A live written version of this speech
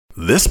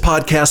This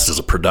podcast is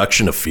a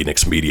production of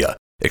Phoenix Media.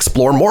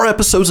 Explore more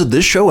episodes of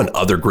this show and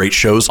other great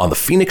shows on the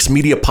Phoenix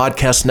Media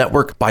Podcast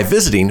Network by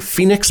visiting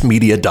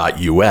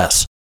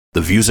phoenixmedia.us.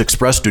 The views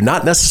expressed do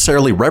not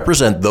necessarily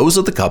represent those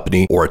of the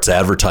company or its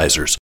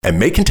advertisers and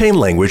may contain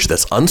language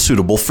that's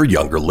unsuitable for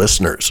younger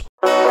listeners.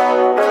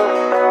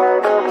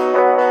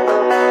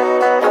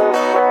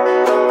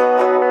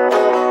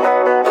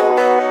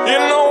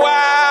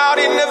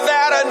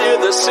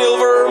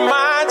 Silver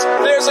mines,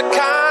 there's a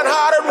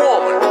kind-hearted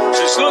woman.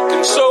 She's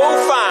looking so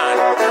fine,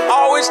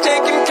 always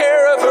taking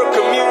care of her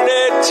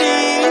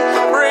community.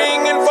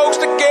 Bringing folks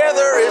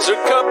together is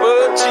her cup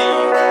of tea.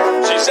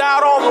 She's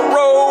out on the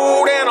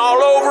road and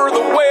all over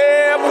the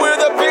web with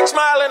a big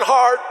smiling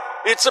heart.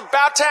 It's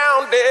About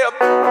Town Deb.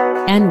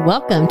 And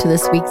welcome to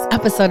this week's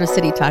episode of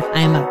City Talk.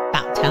 I am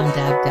About Town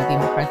Deb, Debbie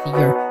McCarthy,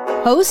 your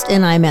host,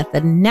 and I'm at the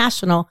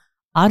National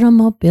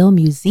Automobile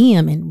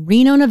Museum in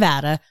Reno,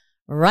 Nevada,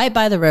 right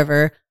by the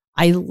river.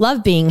 I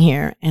love being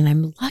here, and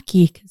I'm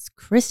lucky because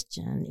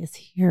Christian is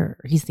here.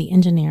 He's the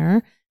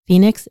engineer,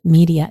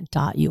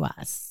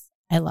 phoenixmedia.us.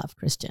 I love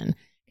Christian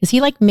because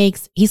he's like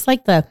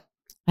I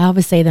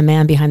always say the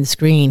man behind the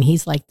screen.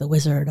 He's like the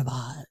Wizard of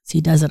Oz. He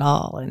does it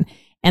all.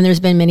 And there's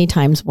been many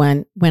times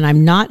when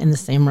I'm not in the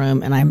same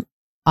room and I'm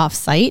off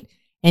site,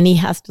 and he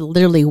has to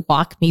literally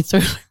walk me through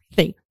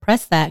everything.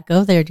 Press that,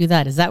 go there, do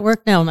that. Does that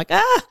work? No. I'm like,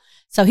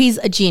 So he's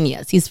a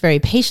genius. He's very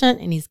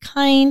patient and he's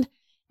kind.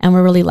 And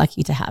we're really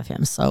lucky to have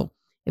him. So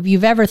if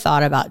you've ever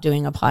thought about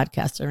doing a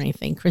podcast or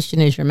anything,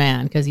 Christian is your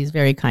man because he's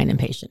very kind and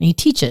patient. And he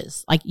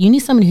teaches. Like, you need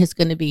someone who's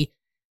going to be,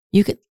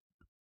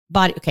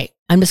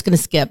 I'm just going to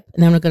skip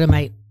and then I'm going to go to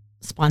my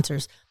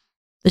sponsors.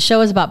 The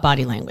show is about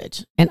body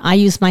language. And I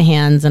use my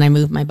hands and I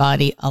move my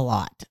body a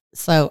lot.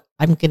 So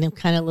I'm getting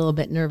kind of a little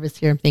bit nervous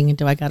here. I'm thinking,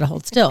 do I got to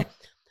hold still?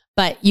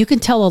 But you can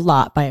tell a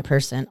lot by a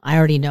person. I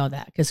already know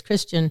that because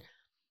Christian,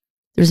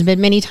 there's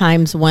been many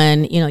times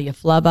when, you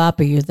flub up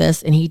or you're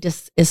this, and he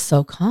just is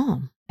so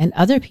calm. And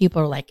other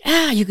people are like,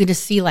 you can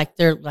just see like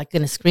they're like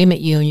going to scream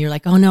at you. And you're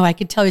like, oh no, I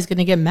could tell he's going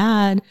to get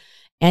mad.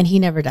 And he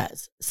never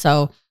does.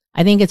 So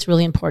I think it's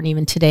really important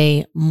even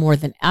today, more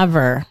than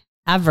ever,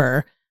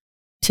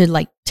 to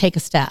like take a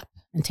step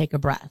and take a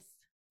breath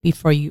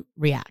before you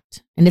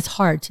react. And it's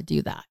hard to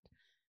do that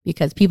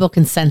because people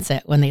can sense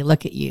it when they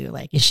look at you.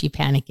 Like, is she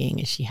panicking?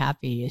 Is she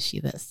happy? Is she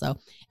this? So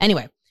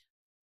anyway.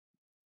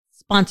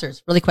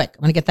 Sponsors, really quick.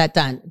 I'm going to get that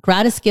done.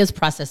 Gratis Gives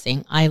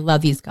Processing. I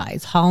love these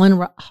guys. Hall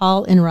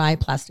and Rye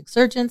Plastic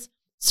Surgeons,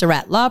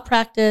 Surratt Law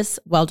Practice,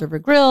 Wild River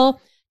Grill,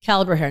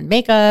 Caliber Hair and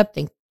Makeup.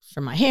 Thanks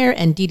for my hair.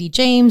 And Dee Dee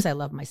James. I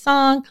love my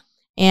song.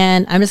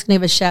 And I'm just going to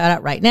give a shout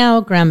out right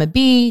now. Grandma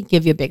B,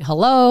 give you a big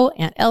hello.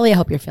 Aunt Ellie, I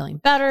hope you're feeling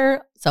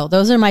better. So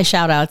those are my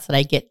shout outs that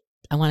I get.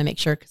 I want to make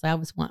sure because I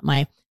always want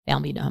my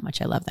family to know how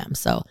much I love them.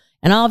 So,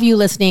 and all of you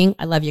listening,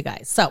 I love you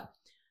guys. So,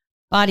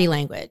 body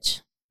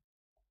language.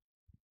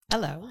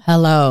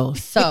 Hello.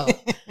 So,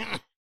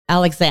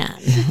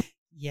 Alexandre.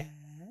 Yes.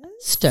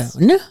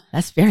 Stone.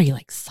 That's very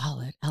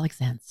solid.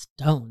 Alexandre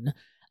Stone.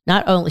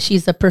 Not only,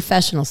 she's a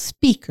professional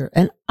speaker,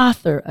 an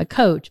author, a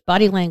coach,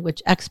 body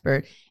language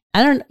expert.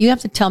 You have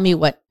to tell me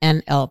what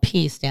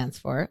NLP stands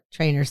for.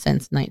 Trainer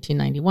since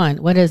 1991.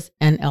 What does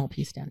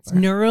NLP stand for?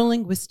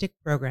 Neuro-linguistic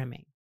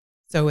programming.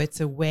 So it's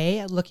a way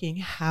of looking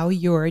how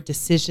your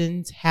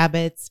decisions,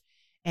 habits,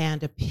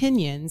 and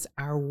opinions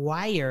are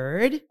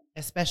wired,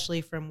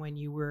 especially from when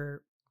you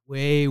were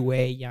way,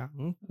 way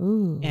young.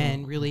 Ooh.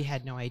 And really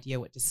had no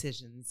idea what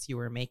decisions you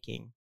were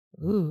making.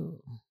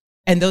 Ooh.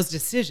 And those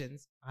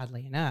decisions,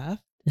 oddly enough,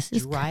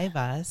 drive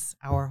us us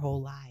our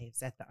whole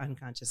lives at the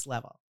unconscious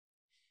level.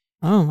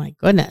 Oh, my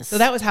goodness. So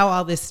that was how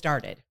all this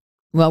started.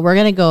 Well, we're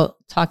going to go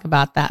talk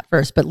about that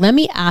first. But let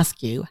me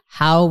ask you,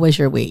 how was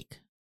your week?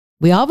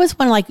 We always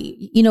want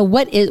to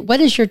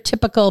what is your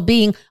typical,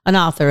 being an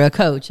author, a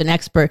coach, an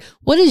expert,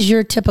 what is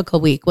your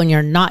typical week when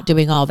you're not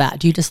doing all that?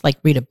 Do you just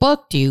read a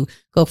book? Do you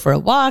go for a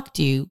walk?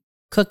 Do you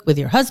cook with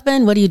your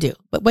husband? What do you do?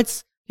 But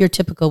what's your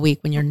typical week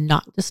when you're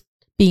not just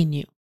being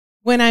you?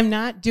 When I'm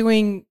not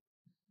doing,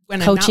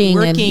 coaching,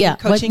 I'm not working,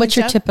 coaching what's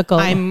your stuff, typical?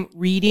 I'm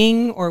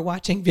reading or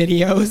watching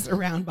videos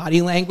around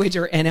body language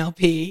or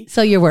NLP.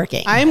 So you're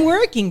working. I'm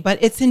working, but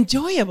it's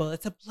enjoyable.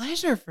 It's a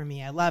pleasure for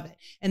me. I love it.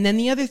 And then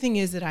the other thing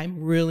is that I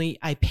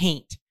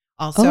paint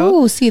also.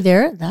 Oh, see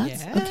there?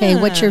 That's okay.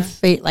 What's your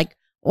favorite,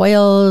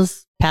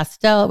 oils,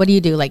 pastel? What do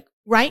you do?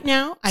 Right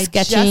now, I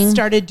sketching? just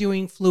started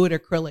doing fluid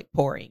acrylic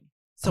pouring.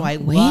 So I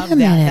wait love a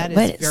that. minute.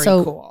 That is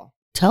very cool.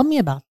 Tell me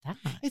about that.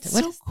 It's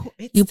What so is- cool.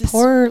 It's You this-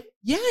 pour,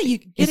 Yeah, you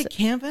get a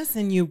canvas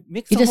and you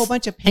mix You a whole just-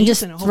 bunch of and paint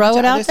just and a whole throw bunch it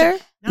of out other there?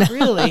 stuff. Not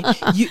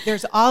really.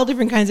 There's all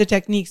different kinds of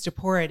techniques to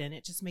pour it, and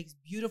it just makes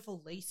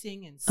beautiful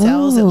lacing and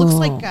cells. It looks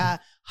like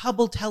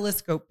Hubble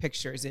telescope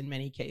pictures in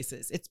many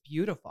cases. It's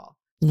beautiful.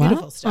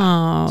 Beautiful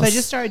stuff. So I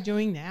just started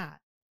doing that.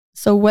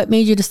 So what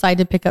made you decide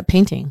to pick up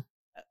painting?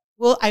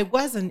 Well, I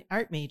was an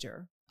art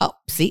major. Oh,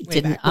 see,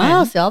 Way back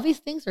when. all these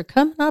things are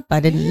coming up.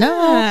 I didn't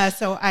know. Yeah,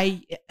 so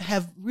I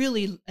have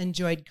really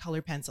enjoyed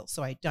color pencil.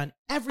 So I've done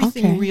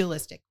everything Okay.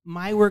 realistic.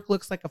 My work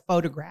looks like a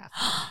photograph.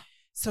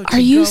 So Are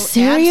you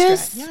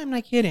serious? Abstract, yeah, I'm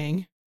not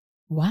kidding.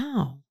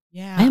 Wow.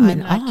 Yeah, I'm I'm in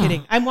not awe.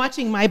 kidding. I'm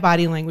watching my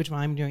body language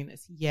while I'm doing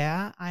this.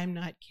 Yeah, I'm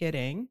not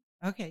kidding.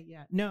 Okay,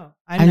 yeah, no,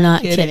 I'm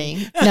not kidding.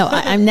 No,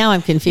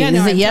 I'm confused. Yeah,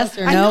 no, Is it I'm yes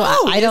so- or I no? know,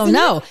 I don't isn't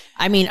know. it?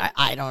 I mean,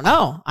 I don't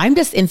know. I'm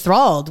just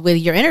enthralled with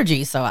your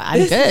energy, so I'm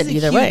This good is a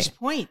either huge way.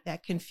 point,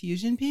 that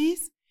confusion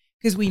piece,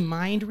 because we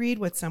mind read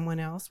what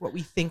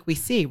we think we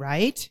see,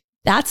 right?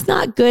 That's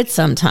not good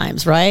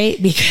sometimes, right?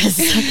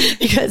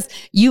 Because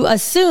you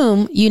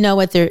assume you know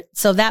what they're.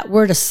 So that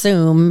word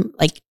assume,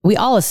 like we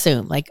all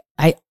assume, like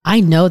I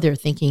know they're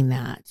thinking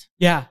that.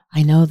 Yeah.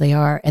 I know they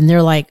are, and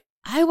they're like,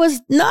 I was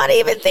not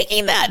even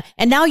thinking that,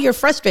 and now you're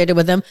frustrated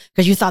with them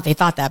because you thought they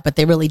thought that, but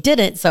they really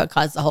didn't. So it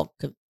caused the whole.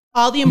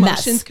 All the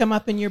Mess. emotions come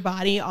up in your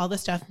body, all the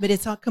stuff, but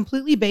it's all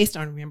completely based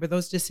on, remember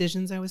those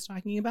decisions I was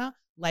talking about?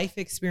 Life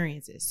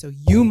experiences. So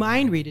you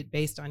mind read it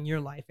based on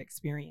your life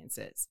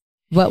experiences.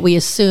 What we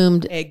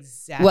assumed,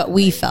 Exactly. what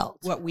we felt.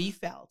 What we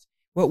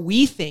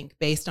think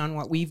based on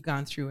what we've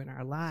gone through in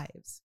our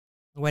lives.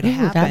 What Ooh,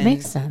 happens that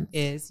makes sense.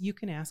 is you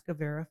can ask a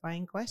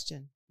verifying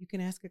question. You can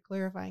ask a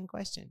clarifying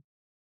question.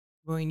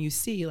 When you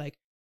see, like,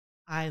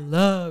 I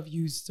love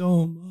you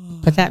so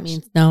much. But that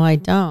means no, I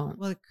don't.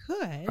 Well, it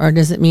could. Or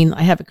does it mean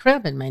I have a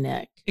crab in my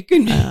neck? It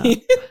could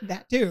mean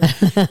that too.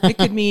 It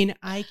could mean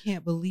I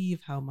can't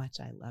believe how much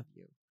I love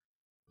you.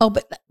 Oh,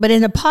 but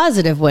in a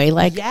positive way,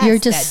 like Yes, you're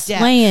just that depth.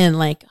 slaying,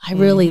 like I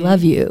really Mhm.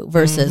 love you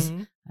versus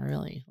Mhm. I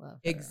really love her.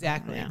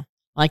 Exactly. Yeah.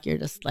 Like you're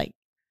just like,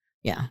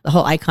 yeah, the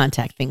whole eye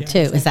contact thing Yeah, too.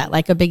 Is exactly. that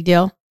like a big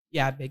deal?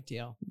 Yeah, big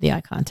deal. The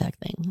eye contact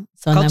thing.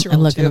 So Cultural,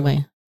 I'm looking too.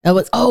 away.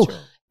 Oh,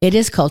 it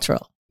is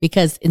cultural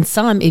because in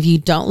some, if you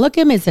don't look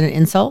at him, is it an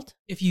insult?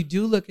 If you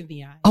do look in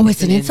the eye. Oh,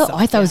 it's an insult. Oh,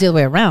 I thought it was the other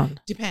way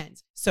around.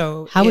 Depends.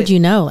 So How would you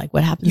know? Like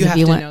what happens You if have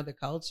you to went? know the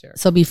culture.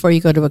 So before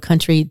you go to a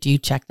country, do you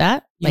check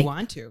that? You Like,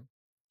 want to.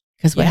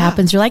 because what Yeah.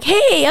 happens? You're like,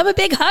 hey, I'm a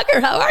big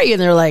hugger. How are you?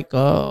 And they're like,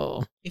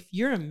 oh, If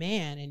you're a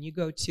man and you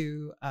go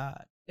to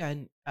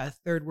a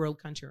third world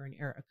country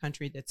or a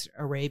country that's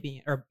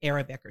Arabian or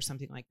Arabic or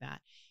something like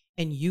that,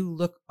 and you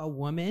look a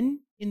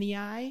woman in the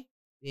eye,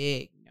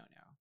 big no.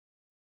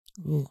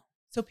 Ooh.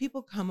 So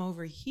people come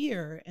over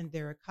here and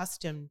they're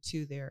accustomed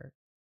to their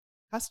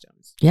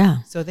customs.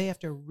 Yeah. So they have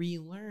to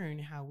relearn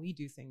how we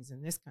do things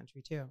in this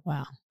country too.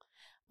 Wow.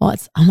 Well,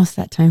 it's almost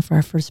that time for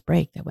our first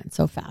break. That went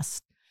so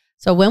fast.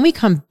 So when we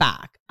come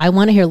back, I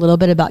want to hear a little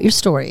bit about your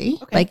story,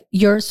 Okay. like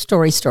your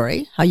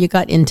story, how you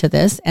got into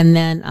this. And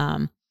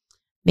then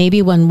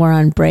maybe when we're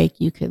on break,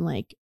 you can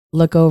like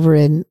look over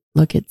and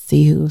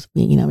see who's,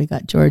 we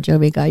got Georgia,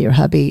 we got your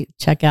hubby,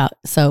 check out.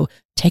 So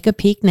take a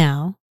peek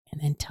now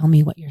and then tell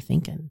me what you're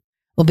thinking.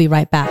 We'll be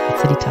right back at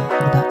City Talk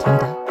in about 10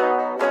 days.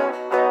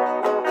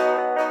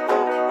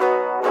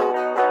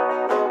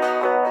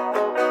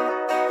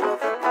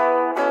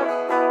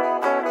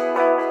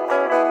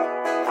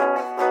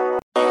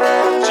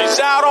 She's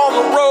out on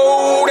the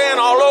road and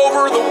all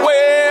over the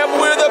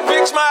web with a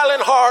big smiling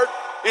heart.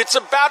 It's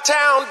About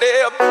Town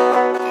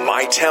Deb.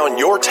 My town,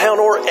 your town,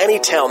 or any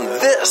town,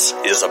 this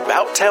is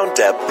About Town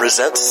Deb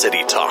presents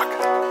City Talk.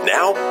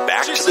 Now,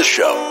 back to the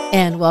show.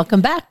 And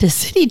welcome back to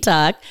City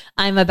Talk.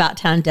 I'm About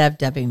Town Deb,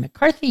 Debbie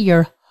McCarthy,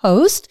 your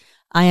host.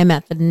 I am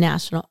at the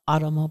National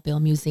Automobile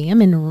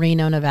Museum in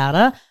Reno,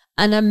 Nevada.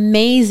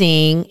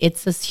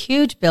 It's this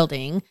huge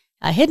building,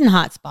 a hidden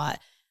hotspot,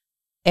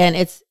 and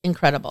it's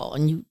incredible.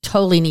 And you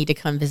totally need to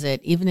come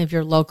visit. Even if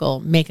you're local,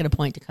 make it a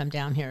point to come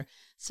down here.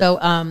 So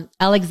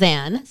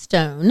Alexandre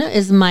Stone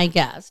is my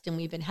guest, and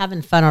we've been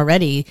having fun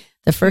already.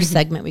 The first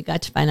segment, we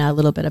got to find out a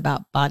little bit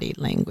about body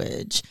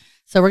language.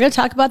 So we're going to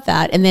talk about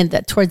that. And then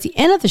towards the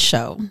end of the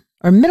show,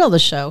 or middle of the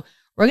show,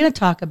 we're going to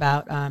talk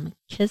about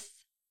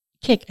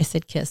kick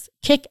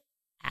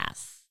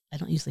ass. I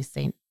don't usually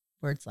say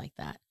words like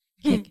that.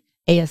 Kick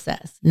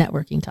ASS,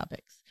 networking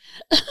topics.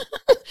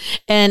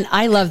 And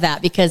I love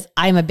that because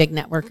I'm a big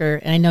networker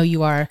and I know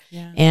you are.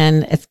 Yeah.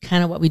 And it's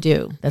kind of what we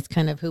do. That's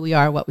kind of who we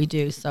are, what we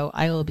do. So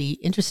I will be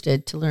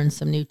interested to learn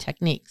some new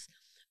techniques.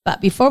 But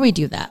before we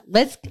do that,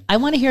 I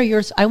want to hear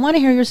yours. I want to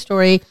hear your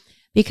story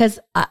because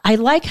I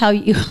like how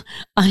you,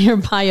 on your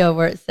bio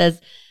where it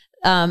says,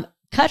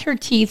 cut her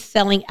teeth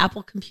selling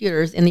Apple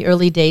computers in the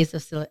early days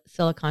of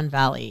Silicon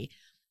Valley.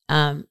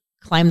 Climb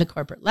the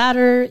corporate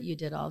ladder. You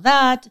did all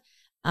that.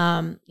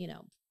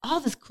 All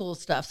this cool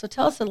stuff. So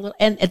tell us a little,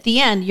 and at the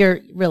end,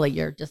 you're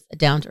just a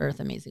down-to-earth,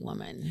 amazing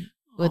woman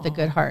with a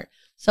good heart.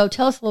 So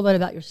tell us a little bit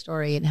about your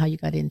story and how you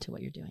got into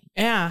what you're doing.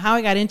 Yeah, how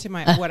I got into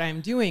what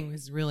I'm doing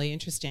was really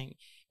interesting.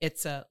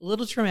 It's a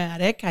little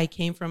traumatic. I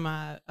came from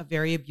a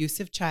very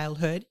abusive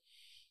childhood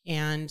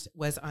and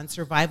was on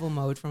survival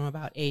mode from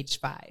about age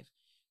 5.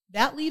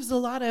 That leaves a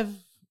lot of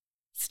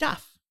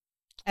stuff.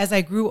 As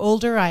I grew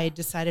older, I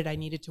decided I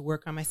needed to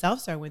work on myself,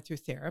 so I went through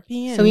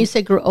therapy. And So when you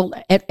say grew old,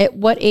 at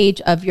what age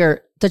of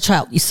the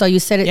child? So you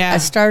said it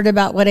started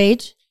about what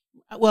age?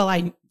 Well,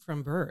 I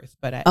from birth,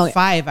 but at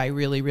 5, I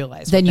really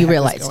realized. Then what you the heck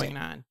realized was going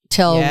on.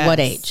 Till Yes.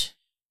 what age?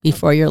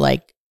 Before you're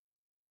like,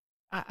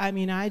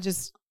 I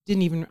just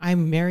didn't even. I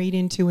married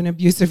into an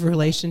abusive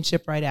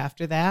relationship right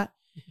after that.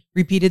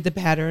 Repeated the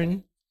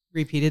pattern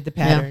repeated the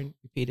pattern,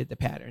 repeated the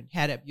pattern.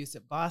 Had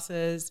abusive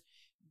bosses.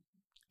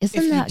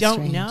 Isn't If that you don't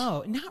strange?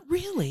 know, not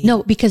really.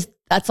 No, because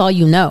that's all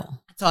you know.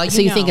 That's all you know.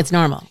 So you think it's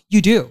normal.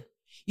 You do.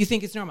 You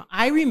think it's normal.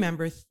 I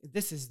remember,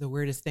 this is the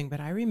weirdest thing,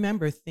 but I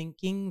remember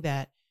thinking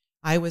that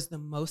I was the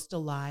most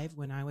alive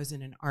when I was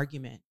in an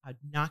argument, a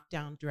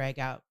knockdown, drag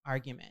out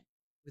argument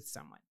with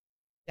someone.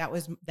 That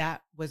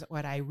was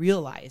what I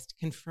realized,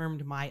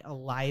 confirmed my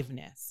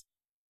aliveness.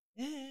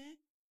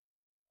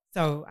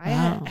 So I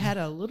had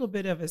a little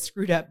bit of a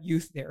screwed up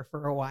youth there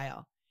for a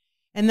while.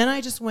 And then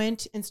I just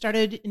went and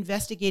started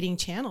investigating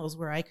channels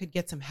where I could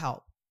get some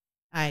help.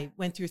 I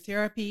went through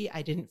therapy.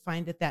 I didn't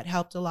find that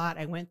helped a lot.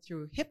 I went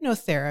through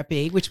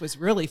hypnotherapy, which was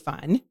really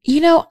fun.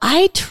 You know,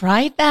 I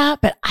tried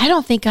that, but I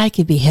don't think I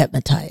could be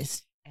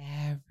hypnotized.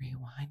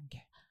 Everyone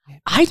gets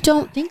hypnotized. I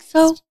don't think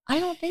so. I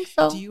don't think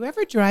so. Do you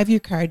ever drive your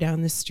car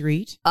down the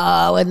street?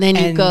 Oh, and then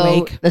you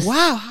go,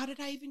 wow, how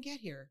did I even get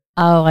here?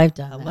 Oh, I've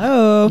done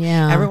Hello. that.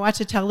 Yeah. Ever watch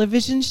a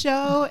television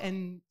show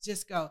and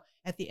just go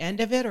at the end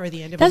of it or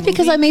the end of That's a movie?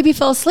 because I maybe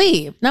fell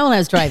asleep. Not when I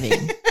was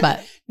driving,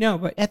 but no,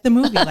 but at the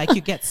movie, like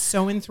you get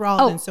so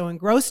enthralled and so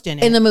engrossed in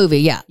it. in the movie,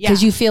 yeah,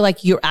 because you feel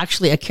like you're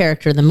actually a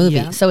character in the movie.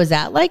 Yeah. So is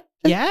that like?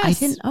 Yes. I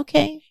didn't.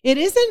 Okay. It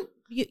isn't.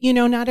 You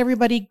know, not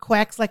everybody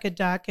quacks like a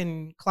duck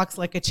and clucks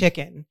like a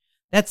chicken.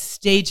 That's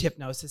stage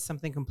hypnosis,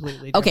 something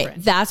completely different.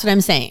 Okay, that's what I'm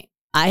saying.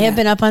 I have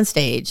been up on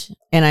stage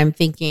and I'm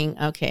thinking,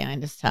 okay, I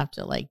just have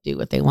to like do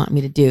what they want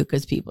me to do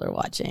because people are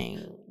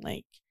watching.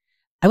 Like,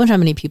 I wonder how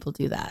many people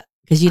do that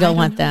because you don't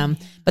want them.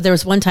 But there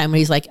was one time where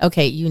he's like,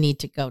 okay, you need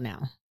to go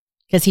now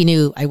because he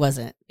knew I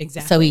wasn't.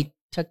 Exactly. So he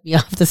took me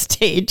off the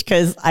stage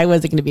because I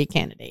wasn't going to be a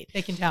candidate.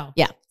 They can tell.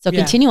 Yeah. So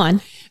continue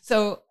on.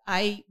 So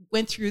I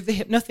went through the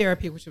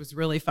hypnotherapy, which was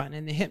really fun.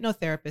 And the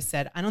hypnotherapist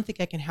said, I don't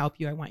think I can help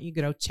you. I want you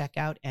to go check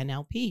out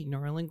NLP,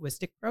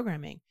 Neuro-Linguistic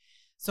Programming.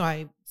 So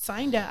I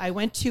signed up. I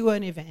went to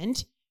an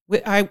event.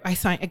 I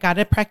got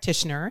a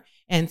practitioner,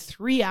 and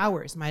 3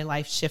 hours, my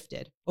life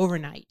shifted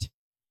overnight.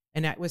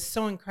 And that was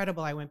so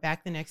incredible. I went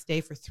back the next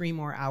day for 3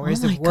 more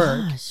hours of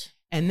work. Gosh.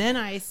 And then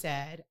I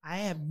said, I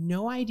have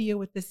no idea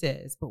what this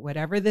is, but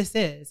whatever this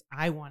is,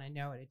 I want to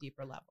know at a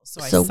deeper level.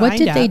 So what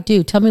did they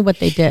do? Tell me what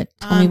they did.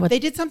 Tell me what they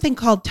did. Something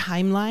called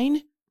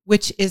Timeline,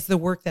 which is the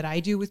work that I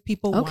do with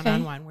people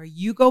one-on-one, where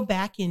you go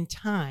back in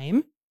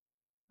time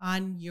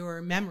on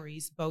your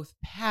memories, both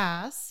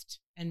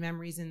past and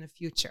memories in the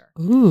future.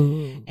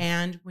 Ooh.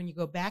 And when you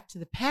go back to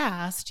the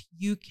past,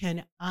 you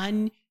can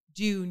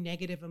undo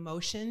negative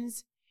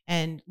emotions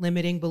and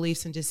limiting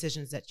beliefs and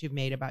decisions that you've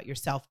made about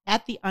yourself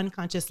at the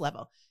unconscious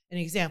level. An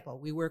example,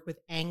 we work with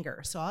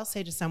anger. So I'll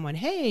say to someone,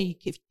 hey,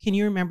 can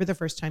you remember the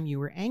first time you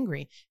were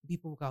angry? And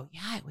people will go,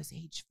 yeah, it was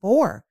age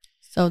 4.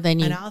 So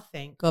then and I'll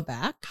think, go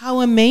back.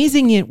 How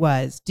amazing it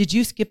was. Did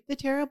you skip the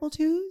terrible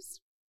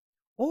twos?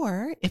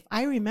 Or if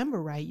I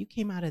remember right, you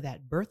came out of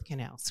that birth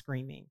canal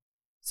screaming.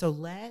 So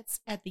let's,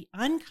 at the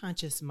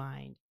unconscious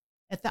mind,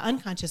 at the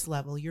unconscious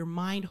level, your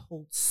mind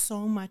holds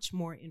so much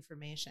more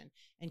information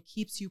and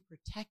keeps you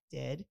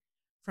protected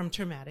from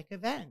traumatic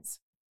events.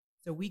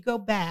 So we go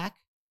back,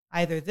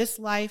 either this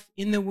life,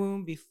 in the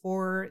womb,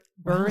 before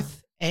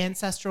birth,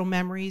 ancestral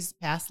memories,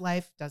 past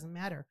life, doesn't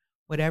matter.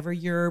 Whatever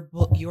your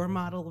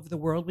model of the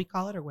world, we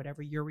call it, or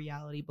whatever your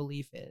reality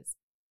belief is.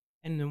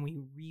 And then we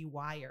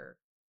rewire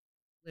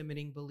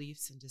limiting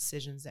beliefs and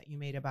decisions that you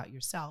made about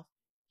yourself,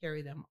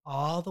 carry them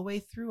all the way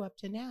through up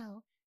to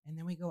now. And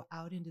then we go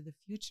out into the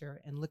future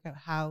and look at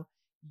how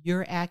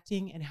you're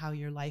acting and how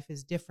your life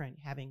is different,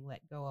 having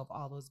let go of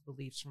all those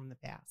beliefs from the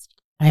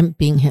past. I'm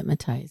being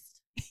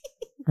hypnotized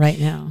right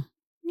now.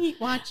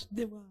 Watch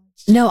the watch.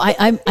 No,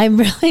 I'm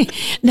really,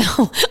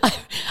 no,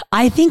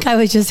 I think I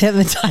was just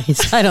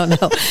hypnotized. I don't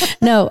know.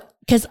 No,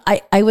 because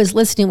I was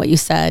listening to what you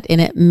said and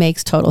it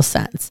makes total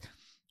sense.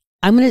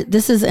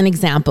 This is an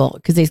example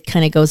because it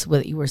kind of goes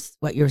with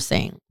what you were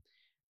saying.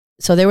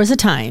 So there was a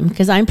time,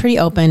 because I'm pretty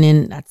open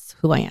and that's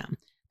who I am.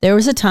 There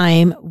was a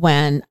time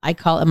when I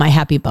call it my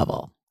happy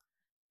bubble,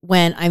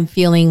 when I'm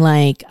feeling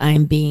like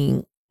I'm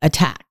being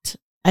attacked.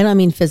 I don't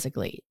mean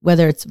physically,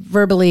 whether it's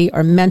verbally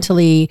or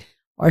mentally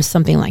or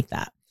something like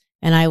that.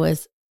 And I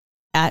was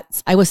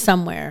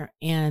somewhere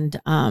and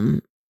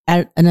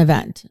at an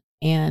event,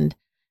 and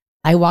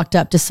I walked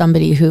up to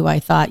somebody who I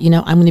thought, I'm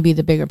going to be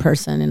the bigger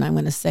person and I'm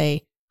going to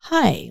say,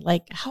 hi,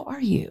 like, how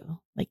are you?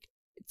 Like,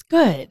 it's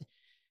good.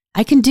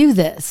 I can do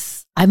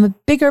this. I'm a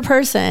bigger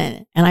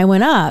person. And I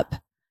went up,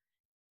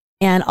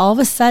 and all of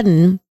a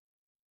sudden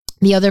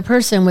the other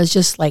person was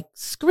just like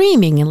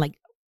screaming and like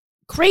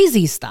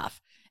crazy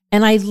stuff.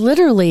 And I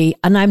literally,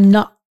 and I'm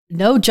not,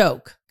 no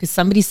joke, because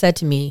somebody said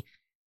to me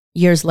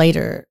years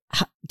later,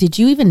 did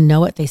you even know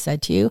what they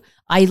said to you?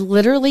 I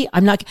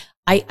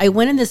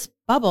went in this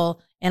bubble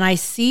and I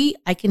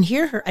can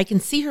hear her, I can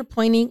see her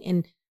pointing,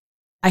 and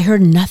I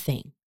heard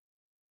nothing.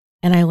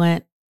 And I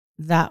went,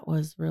 that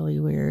was really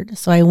weird.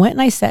 So I went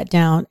and I sat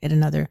down at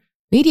another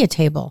media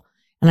table,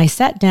 and I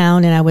sat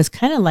down and I was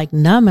kind of like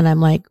numb, and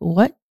I'm like,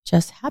 what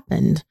just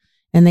happened?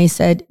 And they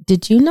said,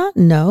 did you not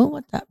know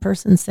what that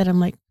person said? I'm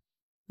like,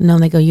 no.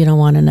 And they go, you don't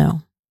want to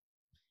know.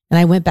 And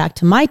I went back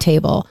to my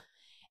table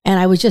and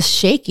I was just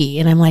shaky.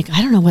 And I'm like,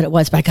 I don't know what it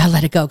was, but I got to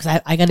let it go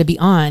because I got to be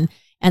on.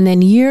 And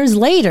then years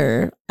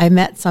later, I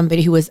met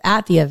somebody who was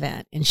at the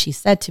event and she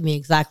said to me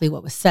exactly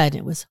what was said.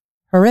 It was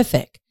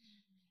horrific.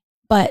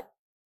 But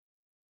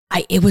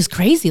it was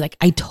crazy. Like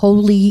I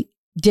totally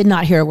did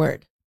not hear a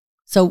word.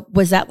 So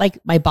was that like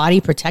my body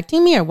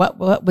protecting me or what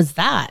was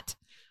that?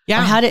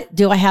 Yeah. Or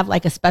do I have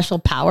like a special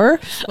power?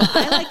 Well,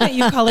 I like that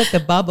you call it the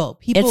bubble.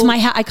 It's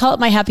I call it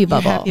my happy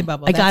bubble. Happy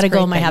bubble. I got to That's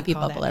go in my great that happy you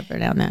call bubble that. every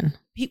now and then.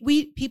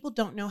 People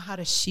don't know how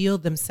to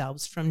shield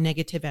themselves from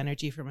negative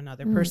energy from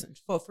another person.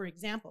 For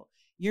example,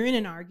 you're in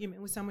an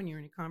argument with someone, you're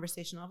in a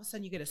conversation, all of a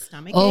sudden you get a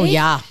stomach Oh ache.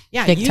 yeah.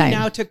 Yeah, Big you time.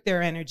 now took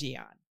their energy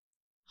on.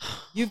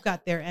 You've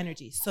got their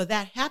energy. So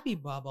that happy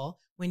bubble,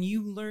 when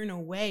you learn a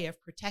way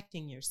of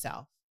protecting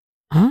yourself,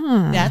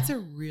 that's a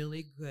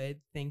really good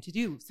thing to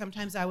do.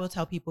 Sometimes I will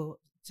tell people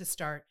to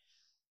start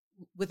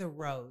with a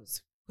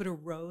rose. Put a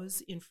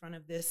rose in front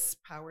of this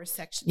power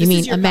section. You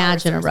mean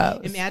imagine a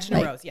rose. Imagine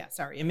a rose. Yeah,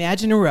 sorry.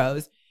 Imagine a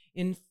rose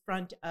in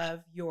front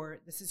of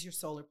this is your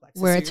solar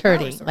plexus. Where it's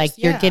hurting. Like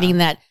you're getting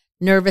that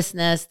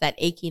nervousness, that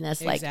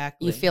achiness. Exactly. Like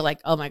you feel like,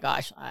 oh my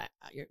gosh,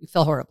 you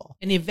feel horrible.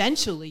 And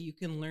eventually you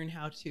can learn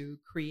how to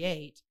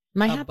create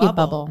my happy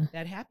bubble.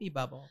 That happy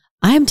bubble.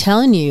 I'm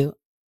telling you,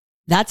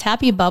 that's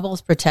happy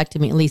bubbles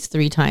protected me at least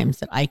 3 times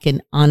that I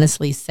can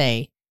honestly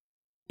say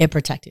it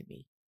protected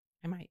me.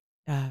 I might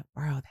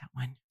borrow that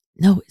one.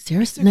 No,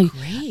 seriously.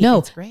 No,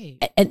 it's great.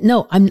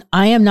 No,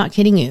 I am not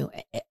kidding you.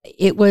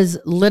 It was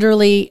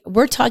literally,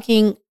 we're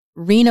talking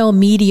Reno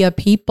media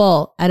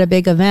people at a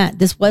big event.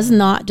 This was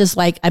not just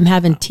like I'm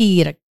having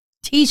tea at a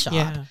tea shop.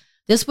 Yeah.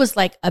 This was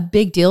like a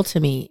big deal to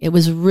me. It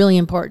was really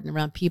important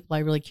around people I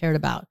really cared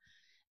about.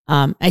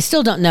 I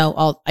still don't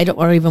know. I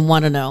don't even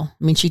want to know.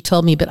 I mean, she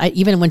told me, but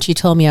even when she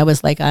told me, I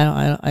was like,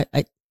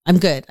 I'm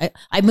good.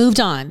 I moved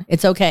on.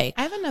 It's okay.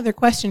 I have another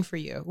question for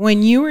you.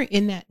 When you are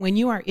in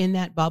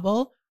that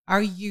bubble,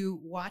 are you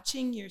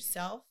watching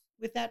yourself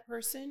with that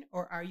person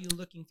or are you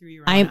looking through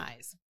your own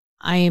eyes?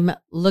 I'm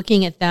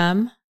looking at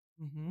them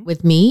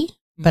with me,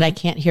 but I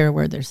can't hear a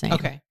word they're saying.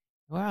 Okay.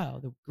 Wow.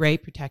 The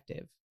great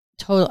protective.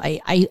 Totally.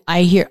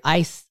 I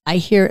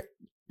hear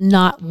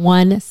not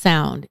one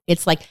sound.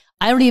 It's like,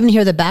 I don't even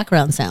hear the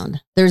background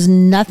sound. There's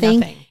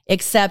nothing.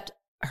 Except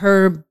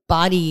her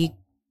body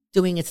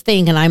doing its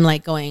thing. And I'm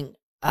like going,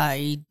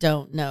 I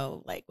don't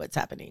know like what's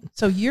happening.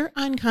 So your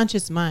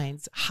unconscious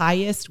mind's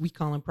highest, we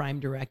call them prime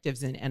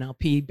directives in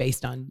NLP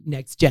based on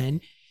next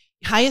gen,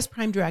 highest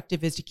prime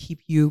directive is to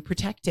keep you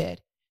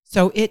protected.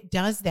 So it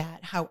does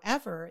that.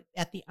 However,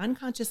 at the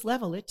unconscious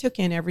level, it took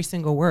in every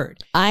single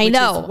word. I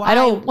know. I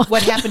don't.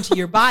 What happened to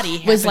your body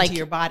happened to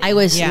your body. I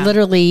was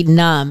literally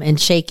numb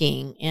and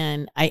shaking.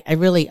 And I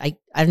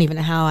don't even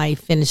know how I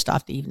finished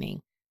off the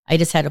evening. I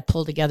just had to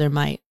pull together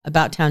my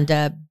About Town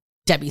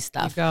Debbie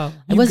stuff.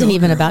 It wasn't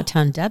even About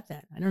Town Deb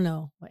then. I don't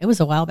know. It was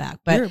a while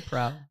back, but you're a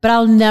pro. But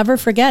I'll never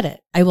forget it.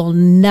 I will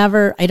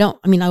never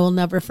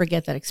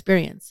forget that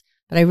experience.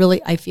 But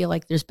I feel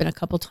like there's been a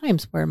couple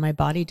times where my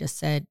body just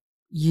said,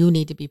 you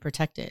need to be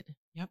protected.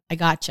 Yep. I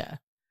gotcha.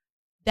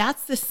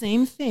 That's the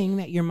same thing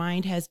that your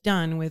mind has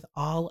done with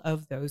all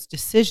of those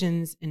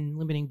decisions and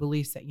limiting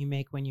beliefs that you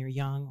make when you're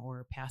young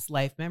or past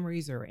life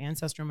memories or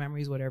ancestral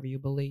memories, whatever you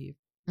believe.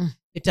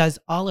 It does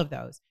all of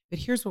those. But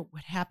here's what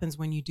happens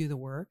when you do the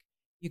work.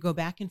 You go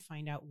back and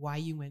find out why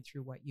you went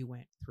through what you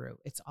went through.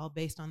 It's all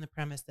based on the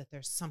premise that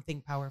there's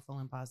something powerful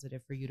and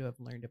positive for you to have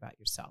learned about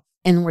yourself.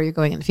 And where you're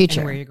going in the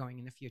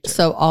future.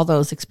 So all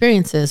those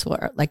experiences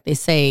were, like they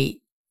say,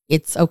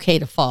 it's okay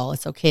to fall.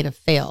 It's okay to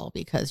fail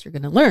because you're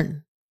going to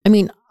learn. I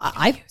mean,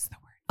 I've used the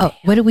word fail.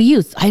 What do we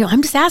use?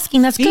 I'm just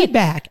asking. That's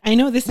feedback. Good. I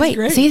know this is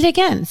great. Say it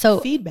again.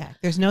 So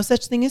feedback. There's no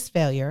such thing as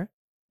failure.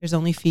 There's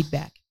only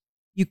feedback.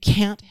 You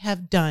can't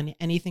have done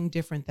anything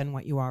different than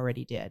what you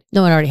already did.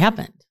 No, it already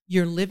happened.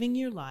 You're living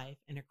your life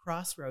and a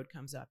crossroad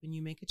comes up and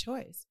you make a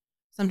choice.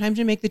 Sometimes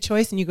you make the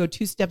choice and you go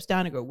 2 steps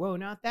down and go, whoa,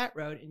 not that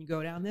road. And you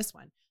go down this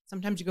one.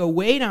 Sometimes you go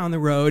way down the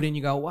road and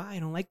you go, wow, I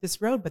don't like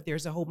this road, but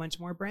there's a whole bunch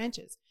more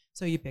branches.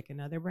 So you pick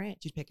another branch,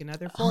 you pick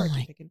another fork.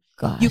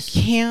 Gosh. You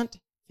can't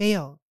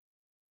fail.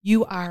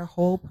 You are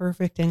whole,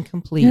 perfect, and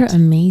complete. You're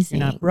amazing.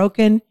 You're not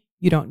broken.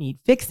 You don't need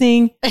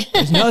fixing.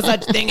 There's no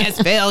such thing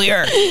as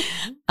failure.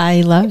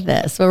 I love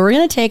this. Well, we're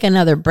going to take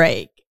another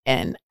break.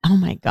 And oh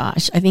my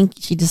gosh, I think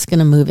she's just going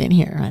to move in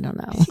here. I don't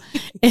know.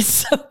 It's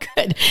so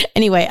good.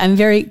 Anyway, I'm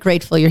very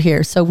grateful you're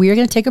here. So we're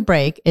going to take a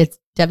break. It's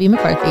Debbie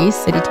McCarthy,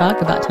 City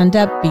Talk, About Town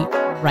Deb. Be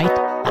right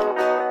back.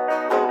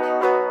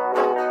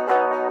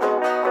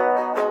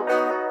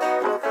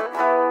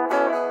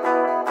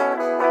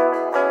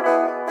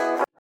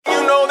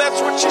 You know that's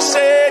what she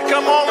said.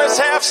 Come on, let's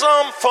have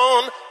some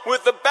fun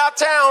with About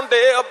Town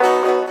Deb.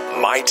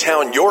 My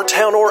town, your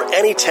town, or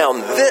any town,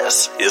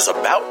 this is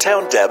About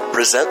Town Deb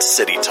presents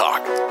City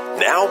Talk.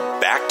 Now,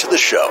 back to the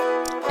show.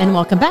 And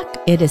welcome back.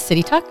 It is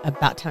City Talk,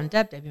 About Town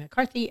Deb, Debbie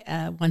McCarthy.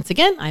 Once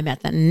again, I'm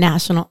at the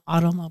National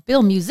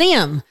Automobile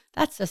Museum.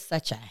 That's just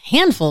such a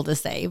handful to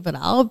say, but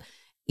I'll,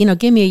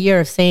 give me a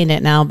year of saying it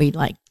and I'll be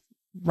like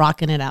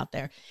rocking it out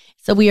there.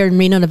 So we are in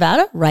Reno,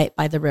 Nevada, right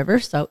by the river.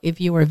 So if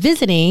you are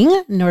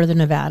visiting Northern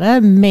Nevada,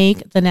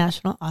 make the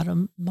National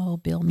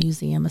Automobile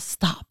Museum a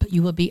stop.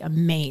 You will be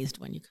amazed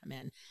when you come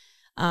in.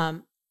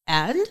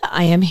 And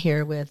I am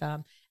here with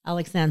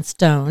Alexandra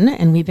Stone,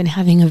 and we've been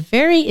having a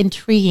very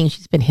intriguing,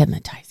 she's been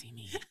hypnotizing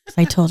me because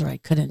I told her I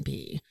couldn't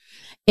be.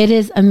 It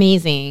is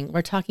amazing.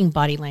 We're talking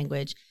body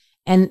language.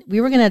 And we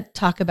were going to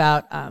talk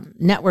about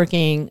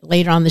networking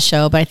later on the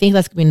show, but I think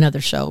that's going to be another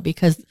show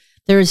because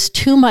there's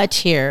too much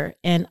here.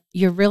 And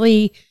you're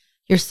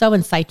so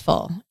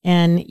insightful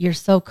and you're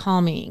so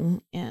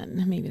calming.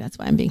 And maybe that's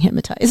why I'm being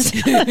hypnotized.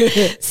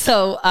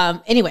 So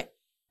anyway,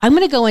 I'm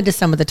going to go into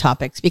some of the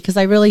topics because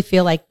I really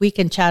feel like we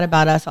can chat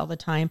about us all the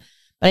time.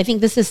 But I think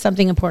this is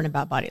something important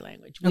about body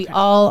language. We're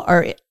all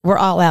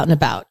out and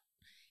about.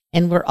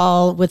 And we're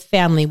all with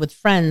family, with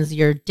friends,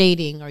 you're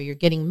dating or you're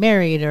getting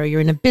married or you're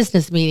in a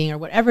business meeting or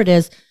whatever it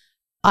is.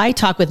 I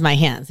talk with my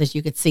hands. As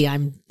you could see,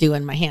 I'm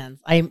doing my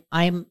hands.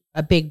 I'm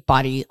a big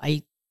body.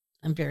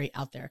 I'm very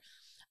out there.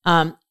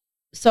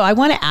 So I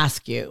want to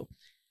ask you,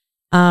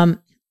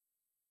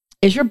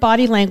 is your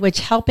body language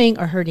helping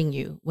or hurting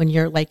you when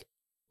you're like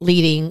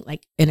leading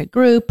like in a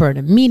group or in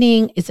a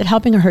meeting? Is it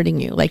helping or hurting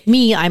you? Like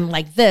me, I'm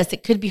like this.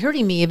 It could be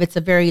hurting me if it's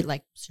a very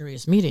like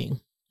serious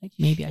meeting. Like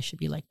maybe I should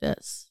be like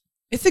this.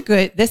 This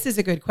is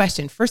a good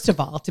question. First of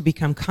all, to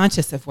become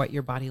conscious of what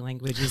your body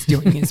language is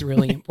doing is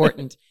really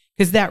important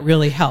because that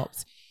really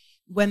helps.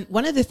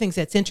 One of the things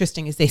that's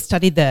interesting is they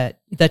studied the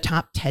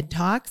top TED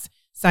Talks,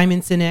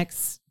 Simon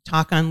Sinek's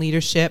talk on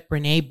leadership,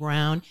 Brene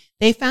Brown.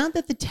 They found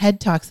that the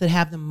TED Talks that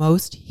have the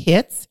most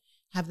hits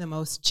have the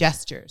most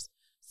gestures.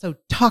 So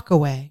talk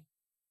away.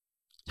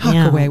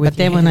 Talk away with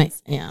your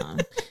hands.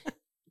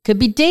 Could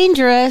be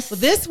dangerous. Well,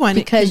 this one,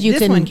 because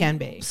this one can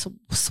be.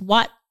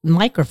 SWAT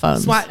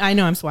microphones. I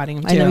know I'm swatting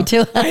them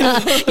too. I know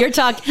too. You're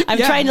talking. I'm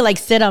trying to like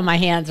sit on my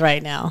hands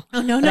right now.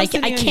 Oh no, I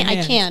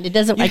can't. It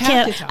doesn't.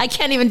 I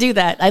can't even do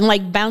that. I'm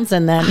like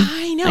bouncing then.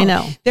 I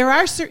know. There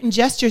are certain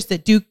gestures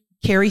that do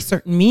carry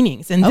certain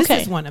meanings, and this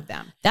is one of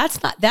them.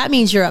 That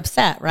means you're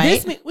upset,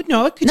 right?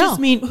 It could just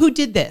mean who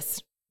did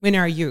this in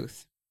our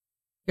youth.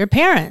 Your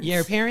parents.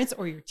 Your parents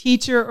or your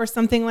teacher or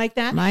something like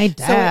that. My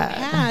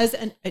dad.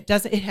 So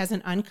it has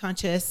an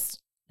unconscious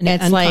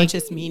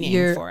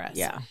meaning for us.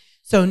 Yeah.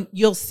 So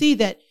you'll see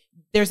that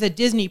there's a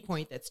Disney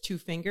point that's 2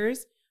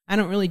 fingers. I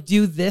don't really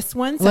do this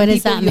one. What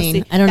does that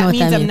mean? I don't know what that means.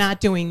 That means I'm not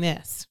doing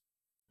this.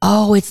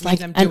 Oh, it's like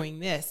I'm doing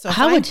this. So if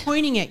I'm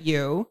pointing at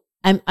you,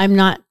 I'm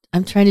not.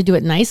 I'm trying to do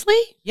it nicely.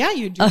 Yeah,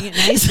 you're doing it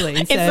nicely.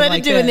 Instead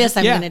of doing this,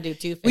 I'm going to do 2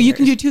 fingers. Well, you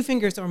can do 2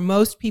 fingers, or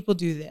most people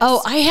do this.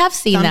 Oh, I have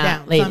seen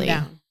that lately.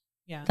 Thumb down.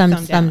 Yeah, thumb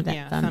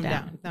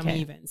down, thumb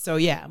even. So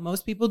yeah,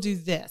 most people do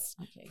this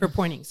for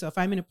pointing. So if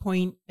I'm going to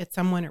point at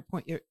someone or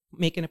you're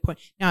making a point.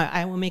 Now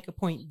I will make a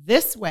point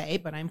this way,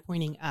 but I'm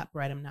pointing up,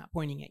 right? I'm not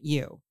pointing at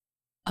you.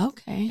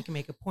 Okay. I can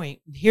make a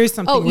point. Here's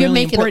something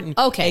really important.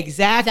 Okay.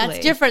 Exactly. That's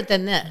different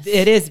than this.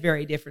 It is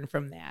very different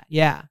from that.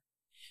 Yeah.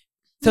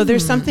 So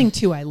there's something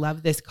too, I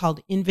love this,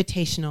 called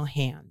invitational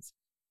hands.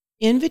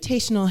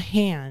 Invitational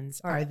hands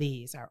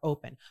are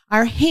open.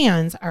 Our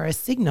hands are a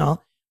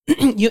signal.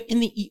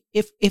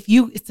 If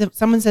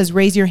someone says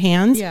raise your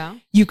hands,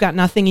 you've got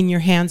nothing in your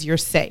hands, you're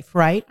safe,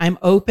 right? I'm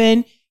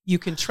open. You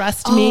can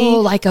trust me. Oh,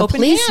 like a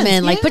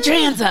policeman, like put your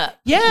hands up.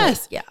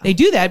 Yes. Yeah. They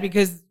do that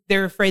because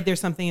they're afraid there's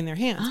something in their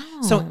hands.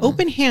 Oh. So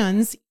open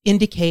hands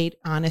indicate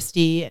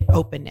honesty and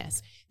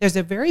openness. There's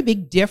a very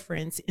big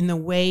difference in the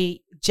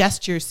way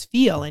gestures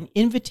feel, and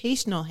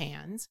invitational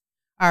hands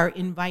are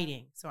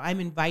inviting. So I'm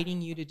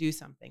inviting you to do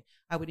something.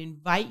 I would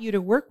invite you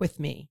to work with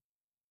me.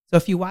 So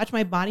if you watch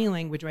my body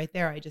language right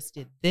there, I just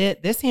did this.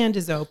 This hand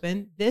is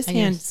open. This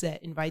hand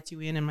invites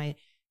you in, and my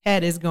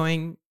head is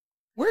going,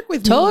 work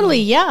with me. Totally,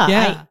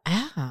 yeah.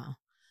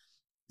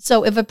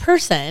 So if a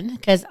person,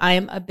 because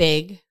I'm a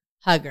big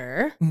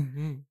hugger,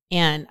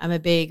 and I'm a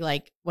big,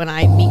 like, when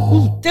I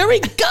meet, there we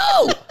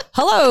go.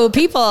 Hello,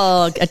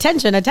 people.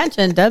 Attention.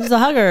 Deb's a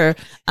hugger.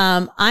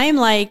 I'm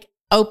like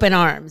open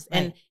arms.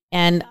 Right.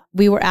 And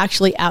we were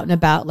actually out and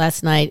about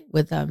last night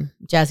with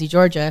Jazzy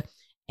Georgia.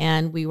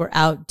 And we were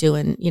out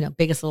doing,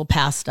 Biggest Little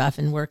Pass stuff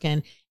and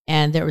working.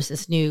 And there's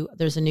a new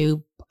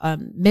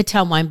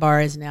Midtown Wine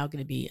Bar is now going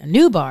to be a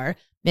new bar,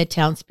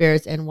 Midtown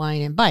Spirits and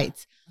Wine and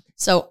Bites.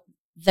 So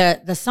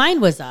the sign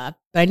was up,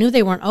 but I knew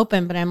they weren't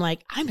open, but I'm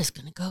like, I'm just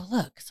going to go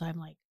look. So I'm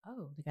like,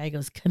 oh, the guy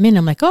goes, come in.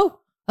 I'm like, oh,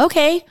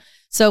 okay.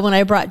 So when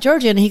I brought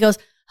Georgia in, he goes,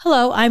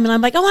 hello, I'm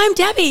like, oh, I'm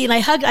Debbie. And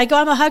I go,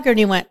 I'm a hugger. And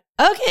he went,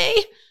 okay,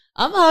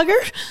 I'm a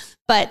hugger.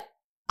 But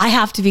I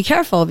have to be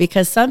careful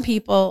because some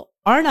people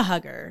aren't a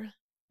hugger.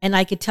 And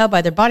I could tell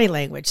by their body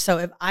language. So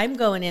if I'm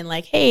going in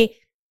like, hey,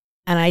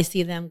 and I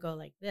see them go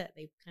like this,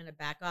 they kind of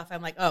back off.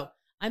 I'm like, oh,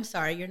 I'm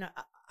sorry, you're not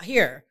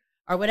here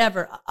or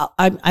whatever.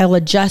 I'll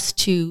adjust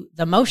to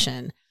the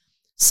motion.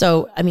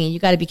 So, I mean, you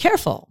got to be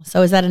careful.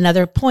 So is that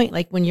another point?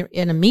 Like when you're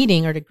in a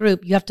meeting or a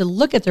group, you have to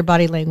look at their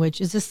body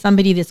language. Is this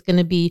somebody that's going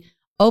to be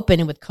open?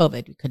 And with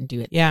COVID, we couldn't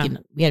do it. Yeah.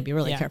 We had to be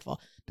really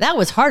careful. But that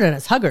was hard on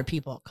us hugger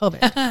people,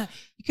 COVID.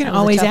 You can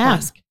always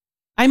ask.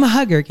 I'm a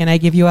hugger. Can I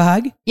give you a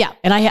hug? Yeah.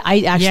 And I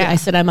actually, I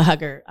said I'm a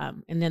hugger.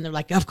 And then they're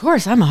like, of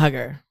course I'm a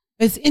hugger.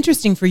 It's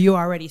interesting for you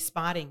already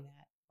spotting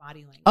that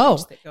body language. Oh,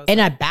 that goes and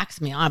that backs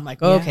me on. I'm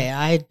like, okay,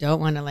 I don't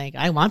want to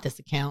I want this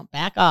account.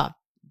 Back off.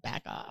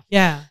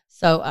 Yeah.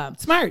 So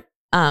smart.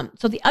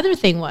 So the other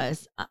thing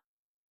was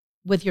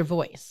with your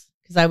voice,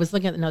 because I was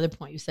looking at another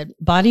point. You said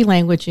body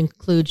language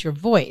includes your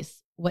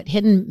voice. What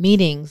hidden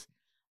meanings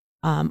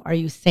are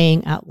you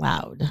saying out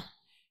loud?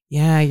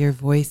 Yeah, your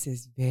voice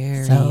is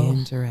very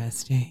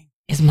interesting.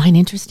 Is mine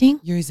interesting?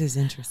 Yours is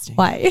interesting.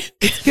 Why?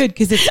 It's good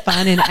because it's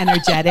fun and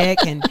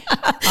energetic and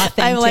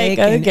authentic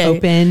and okay.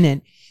 open.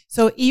 And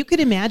so you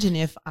could imagine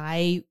if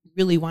I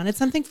really wanted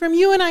something from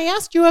you and I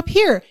asked you up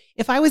here,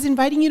 if I was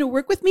inviting you to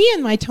work with me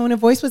and my tone of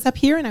voice was up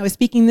here and I was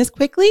speaking this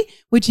quickly,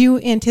 would you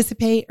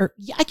anticipate, or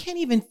I can't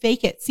even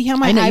fake it. See how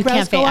my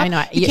eyebrows go up? I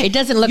know. It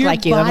doesn't look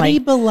like you. Your body I'm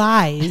like,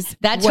 belies.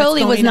 that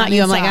totally was not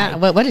you. I'm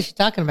like, what is she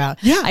talking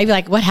about? Yeah. I'd be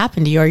like, what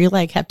happened to you? Are you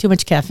like, have too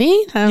much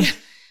caffeine? No.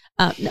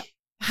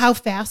 How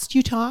fast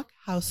you talk,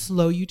 how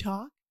slow you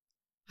talk,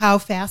 how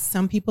fast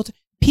some people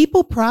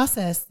people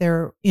process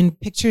their in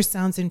pictures,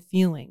 sounds, and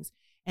feelings.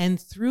 And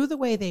through the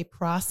way they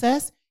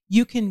process,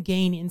 you can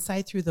gain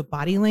insight through the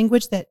body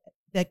language that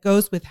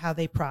goes with how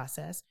they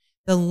process,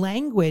 the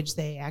language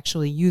they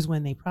actually use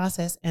when they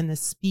process, and the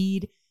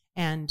speed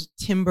and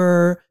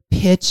timbre,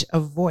 pitch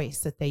of voice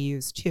that they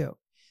use too.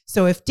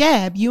 So if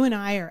Deb, you and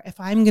I if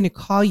I'm going to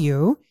call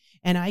you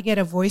and I get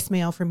a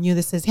voicemail from you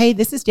that says, hey,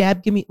 this is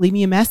Deb, leave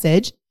me a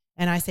message.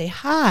 And I say,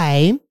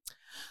 hi,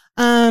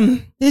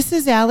 this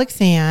is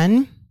Alex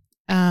Ann.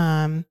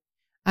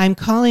 I'm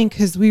calling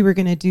because we were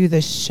going to do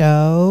the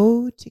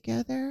show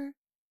together.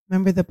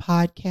 Remember the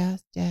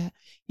podcast, Dad?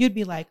 You'd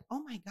be like, oh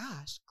my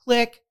gosh,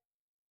 click.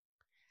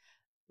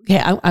 Okay,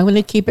 I'm going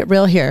to keep it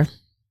real here.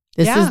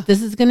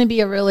 This is going to be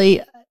a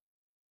really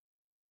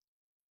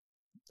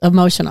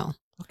emotional.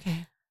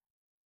 Okay.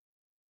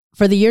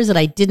 For the years that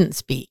I didn't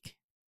speak.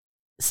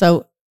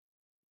 So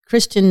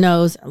Christian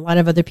knows, a lot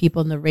of other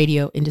people in the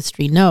radio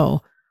industry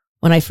know,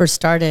 when I first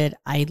started,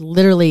 I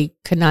literally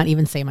could not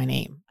even say my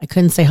name. I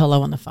couldn't say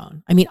hello on the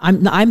phone. I mean,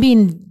 I'm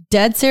being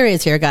dead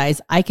serious here, guys.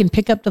 I can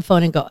pick up the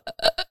phone and go,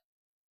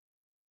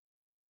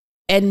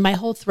 and my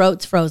whole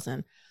throat's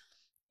frozen.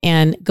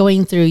 And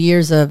going through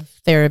years of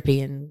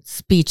therapy and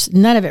speech,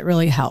 none of it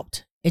really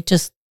helped. It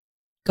just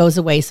goes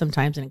away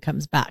sometimes and it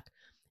comes back.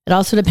 It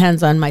also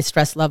depends on my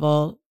stress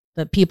level,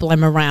 the people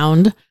I'm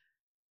around,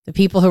 the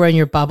people who are in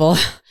your bubble.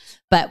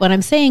 But what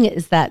I'm saying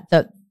is that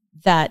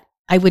that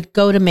I would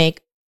go to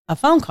make a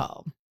phone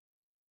call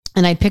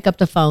and I'd pick up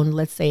the phone,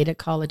 let's say to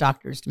call the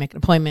doctors to make an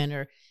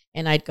appointment,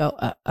 and I'd go,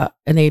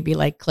 and they'd be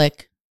like,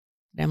 click.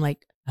 And I'm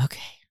like, okay,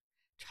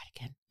 try it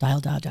again.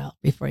 Dial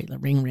before the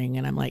ring.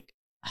 And I'm like,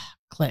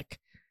 click.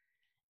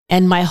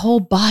 And my whole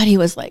body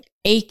was like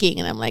aching.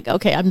 And I'm like,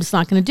 okay, I'm just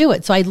not going to do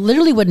it. So I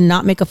literally would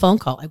not make a phone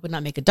call. I would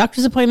not make a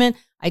doctor's appointment.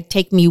 It'd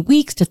take me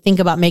weeks to think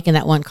about making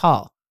that one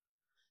call.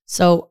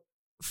 So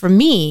for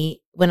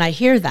me, when I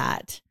hear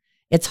that,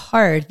 it's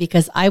hard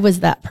because I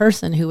was that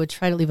person who would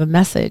try to leave a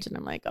message. And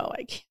I'm like, oh,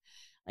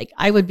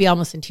 I would be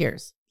almost in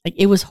tears. Like,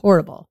 it was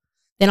horrible.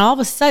 Then all of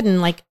a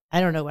sudden, like, I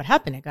don't know what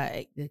happened.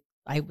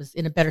 I was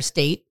in a better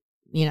state,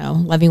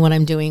 loving what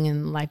I'm doing,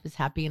 and life is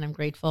happy and I'm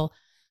grateful.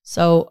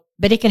 So,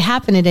 but it could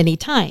happen at any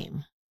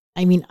time.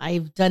 I mean,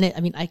 I've done it. I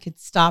mean, I could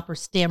stop or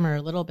stammer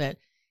a little bit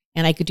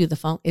and I could do the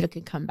phone. It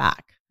could come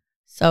back.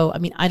 So, I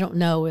mean, I don't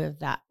know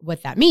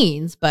what that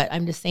means, but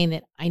I'm just saying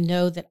that I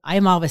know that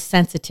I'm always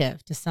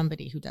sensitive to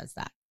somebody who does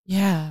that.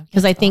 Yeah.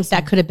 Because I think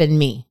that could have been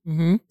me.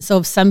 Mm-hmm. So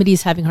if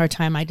somebody's having a hard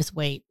time, I just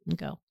wait and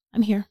go,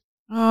 I'm here.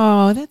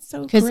 Oh, that's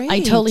so great. Because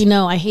I totally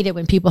know I hate it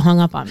when people hung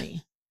up on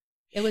me.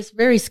 It was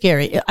very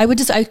scary. I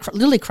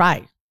literally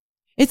cry.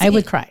 I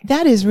would cry.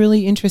 That is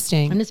really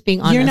interesting. I'm just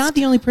being honest. You're not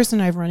the only person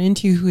I've run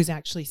into who's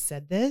actually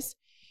said this.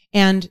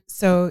 And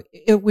so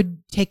it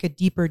would take a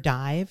deeper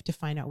dive to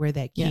find out where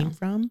that came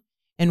from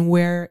and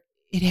where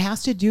it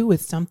has to do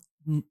with some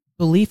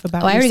belief about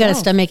yourself. I already got a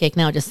stomach ache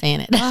now just saying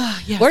it.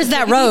 Yes. Where's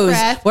that rose?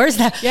 Where's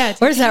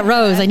that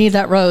rose? I need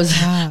that rose.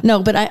 Yeah.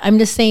 No, but I'm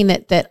just saying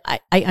that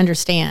I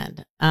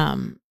understand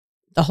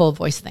the whole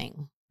voice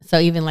thing. So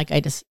even like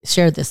I just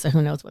shared this, so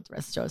who knows what the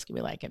rest of the show is going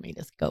to be like. I may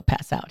just go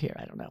pass out here.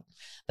 I don't know.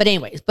 But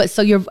anyways,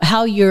 so your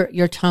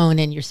tone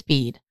and your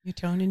speed. Your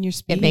tone and your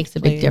speed. It makes a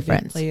big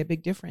difference. Play a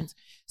big difference.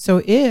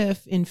 So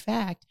if, in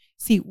fact,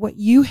 see, what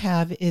you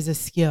have is a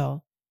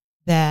skill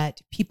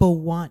that people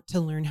want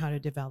to learn how to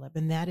develop,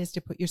 and that is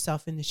to put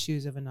yourself in the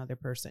shoes of another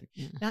person.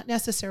 Not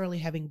necessarily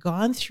having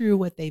gone through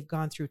what they've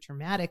gone through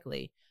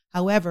traumatically,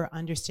 however,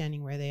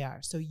 understanding where they are.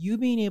 So you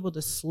being able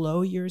to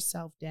slow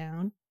yourself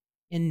down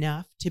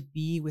enough to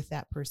be with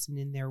that person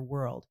in their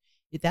world.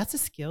 That's a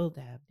skill,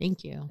 Deb.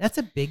 Thank you. That's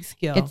a big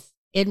skill.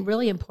 It's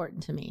really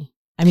important to me.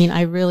 I mean,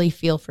 I really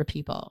feel for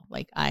people.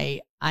 Like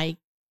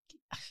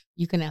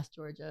you can ask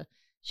Georgia.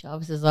 She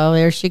always says, oh,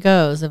 there she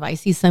goes. If I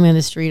see someone in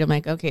the street, I'm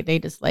like, okay, they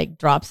just like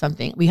drop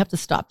something. We have to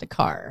stop the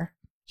car.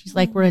 She's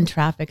like, we're in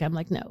traffic. I'm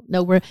like,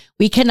 no,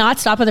 we cannot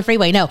stop on the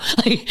freeway. No,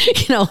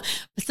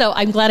 so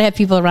I'm glad I have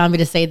people around me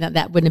to say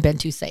that wouldn't have been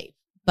too safe.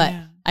 But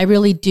I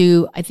really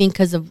do. I think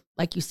because of,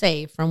 like you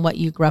say, from what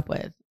you grew up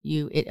with,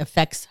 it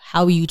affects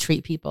how you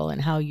treat people and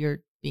how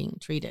you're being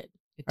treated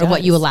or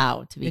what you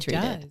allow to be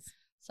treated. Does.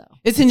 So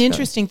it's an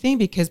interesting thing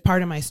because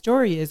part of my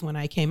story is when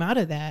I came out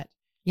of that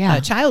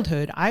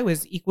childhood, I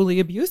was equally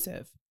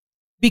abusive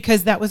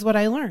because that was what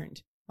I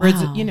learned.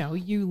 Whereas,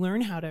 you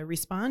learn how to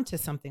respond to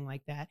something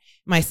like that.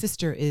 My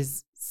sister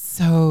is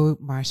so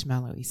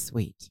marshmallowy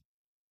sweet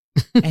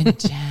and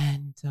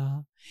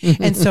gentle.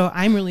 And so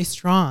I'm really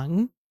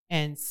strong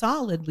and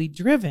solidly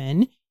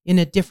driven in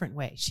a different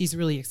way. She's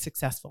really a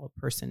successful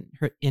person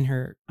in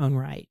her own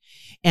right.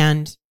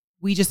 And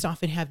we just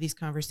often have these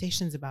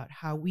conversations about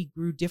how we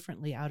grew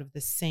differently out of the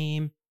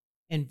same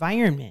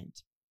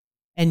environment.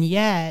 And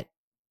yet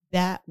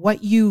that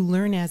what you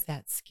learn as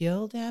that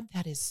skill, Deb,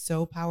 that is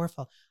so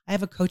powerful. I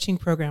have a coaching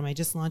program. I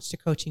just launched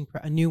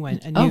a new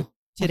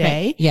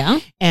today. Okay. Yeah.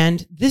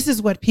 And this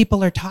is what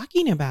people are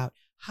talking about.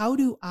 How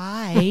do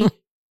I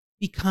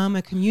become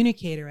a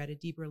communicator at a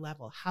deeper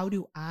level? How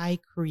do I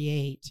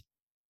create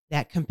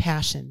that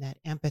compassion, that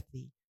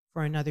empathy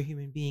for another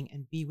human being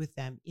and be with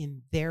them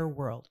in their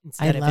world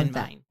instead of in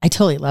mine? I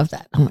totally love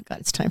that. Oh my God,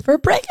 it's time for a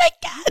break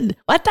again.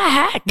 What the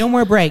heck? No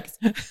more breaks.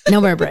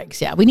 No more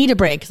breaks. Yeah, we need a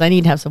break because I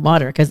need to have some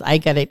water because I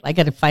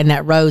gotta find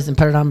that rose and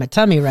put it on my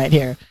tummy right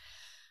here.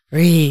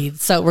 Breathe.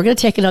 So we're going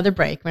to take another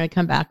break. We're going to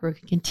come back. We're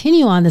going to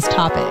continue on this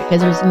topic because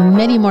there's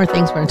many more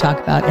things we're going to talk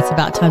about. It's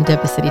About Town Deb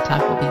with City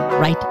Talk. We'll be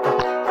right back.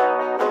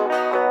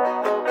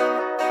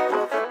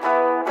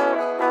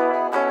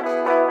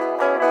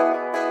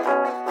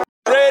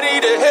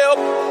 Ready to help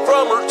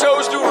from her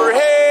toes to her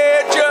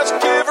head. Just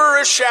give her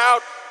a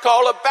shout.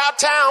 Call About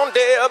Town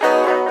Deb.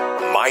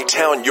 My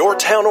town, your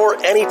town, or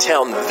any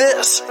town.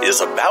 This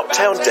is About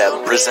Town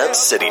Deb presents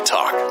City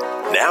Talk.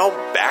 Now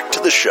back to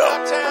the show.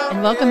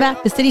 And welcome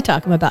back to City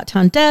Talk. I'm About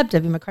Town Deb,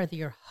 Debbie McCarthy,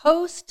 your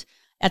host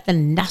at the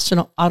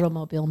National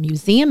Automobile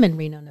Museum in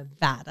Reno,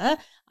 Nevada.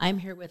 I'm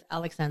here with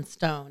Alex Ann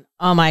Stone.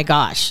 Oh my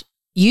gosh.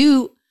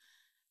 The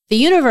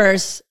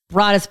universe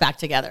brought us back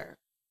together.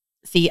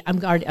 See,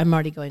 I'm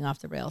already going off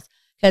the rails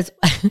because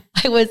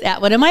I was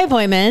at one of my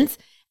appointments.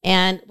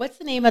 And what's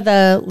the name of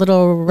the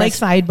little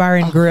Lakeside Bar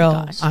and Grill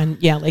on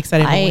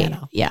Lakeside in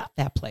Atlanta. Yeah,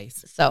 that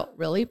place. So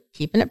really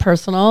keeping it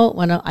personal.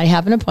 When I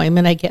have an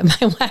appointment, I get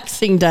my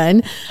waxing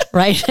done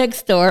right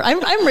next door.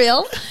 I'm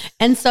real,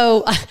 and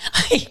so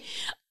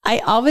I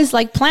always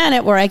plan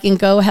it where I can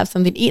go have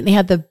something to eat. And they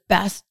have the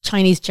best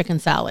Chinese chicken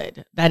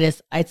salad.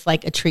 It's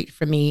like a treat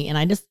for me. And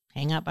I just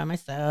hang out by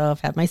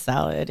myself, have my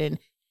salad, and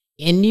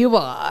in you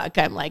walk.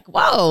 I'm like,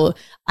 whoa!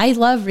 I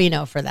love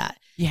Reno for that.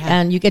 Yeah.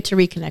 And you get to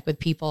reconnect with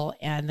people.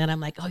 And then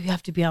I'm like, oh, you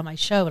have to be on my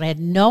show. And I had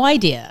no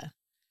idea.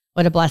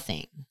 What a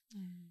blessing.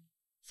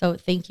 So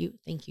thank you,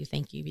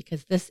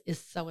 because this is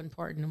so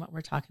important in what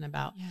we're talking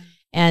about. Yeah.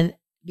 And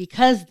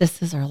because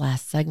this is our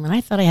last segment,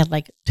 I thought I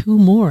had 2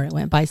 more. It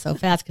went by so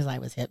fast because I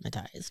was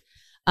hypnotized.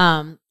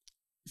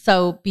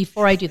 So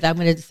before I do that, I'm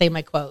going to say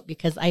my quote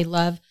because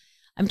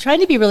I'm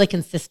trying to be really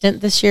consistent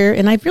this year,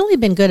 and I've really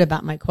been good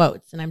about my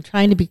quotes, and I'm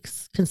trying to be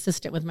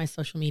consistent with my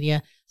social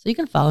media. So you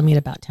can follow me at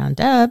About Town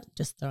Deb,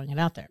 just throwing it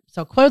out there.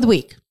 So quote of the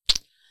week: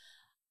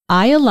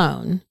 I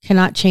alone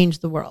cannot change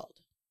the world,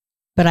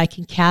 but I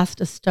can cast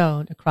a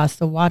stone across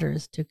the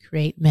waters to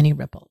create many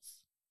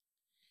ripples.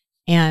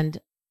 And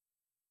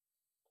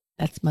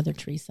that's Mother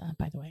Teresa,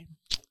 by the way.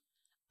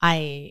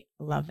 I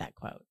love that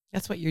quote.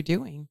 That's what you're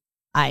doing.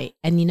 And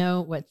you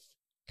know what's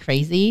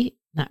crazy?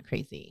 Not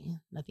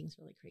crazy. Nothing's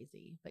really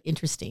crazy, but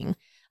interesting.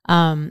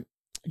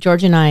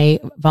 George and I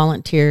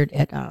volunteered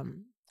at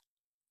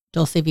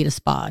Dulce Vita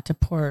Spa to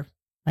pour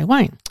my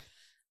wine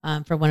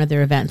for one of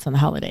their events on the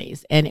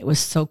holidays. And it was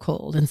so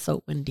cold and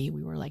so windy.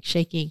 We were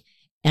shaking.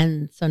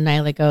 And so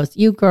Nyla goes,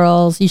 you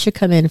girls, you should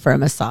come in for a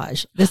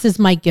massage. This is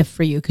my gift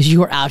for you because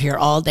you were out here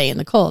all day in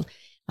the cold.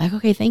 I'm like,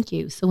 okay, thank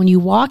you. So when you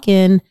walk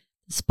in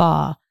the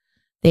spa,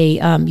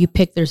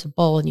 there's a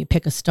bowl and you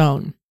pick a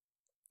stone.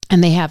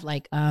 And they have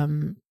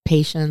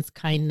patience,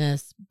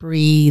 kindness,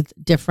 breathe,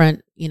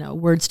 different,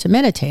 words to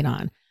meditate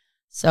on.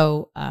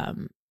 So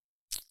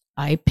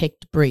I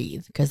picked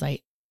breathe because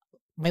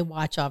my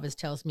watch always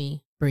tells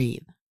me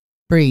breathe.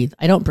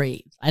 I don't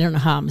breathe. I don't know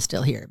how I'm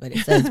still here, but it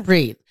says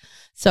breathe.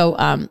 So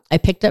I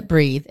picked up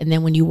breathe. And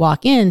then when you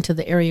walk into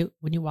the area,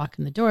 when you walk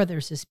in the door,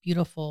 there's this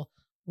beautiful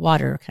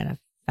water kind of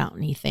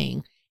fountainy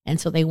thing. And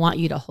so they want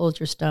you to hold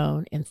your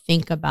stone and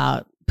think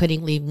about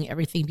leaving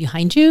everything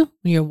behind you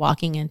when you're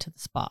walking into the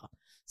spa.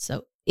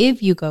 So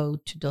if you go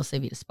to Dulce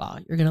Vita Spa,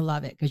 you're going to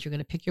love it because you're going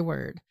to pick your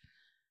word.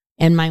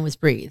 And mine was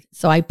breathe.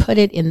 So I put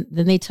it in,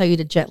 then they tell you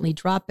to gently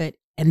drop it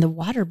and the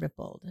water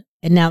rippled.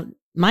 And now,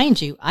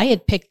 mind you, I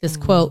had picked this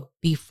quote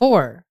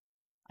before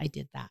I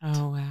did that.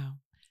 Oh, wow.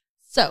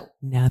 So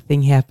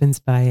nothing happens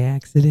by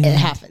accident. It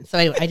happened. So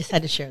anyway, I just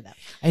had to share that.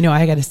 I know.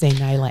 I got to say,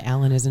 Nyla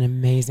Allen is an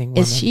amazing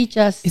woman. Is she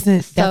just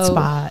that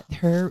spot?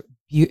 Her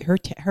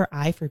her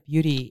eye for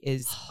beauty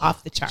is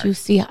off the charts. You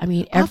see, I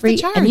mean, Off the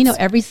charts.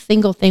 every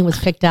single thing was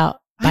picked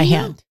out by I know.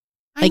 hand.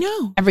 I Like,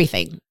 know.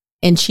 everything.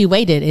 And she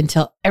waited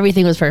until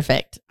everything was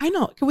perfect. I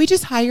know. Can we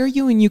just hire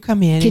you and you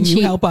come in and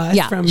you help us?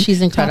 Yeah,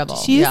 she's incredible.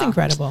 She is Yeah.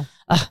 incredible.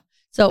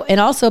 So, and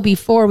also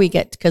before we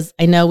get, because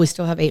I know we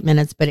still have 8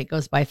 minutes, but it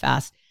goes by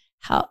fast.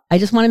 I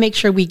just want to make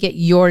sure we get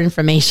your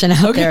information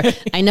out there.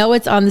 I know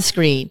it's on the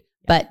screen,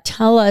 but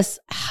tell us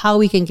how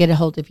we can get a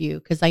hold of you,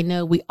 because I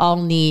know we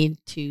all need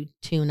to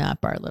tune up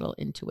our little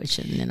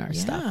intuition and our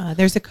stuff. Yeah,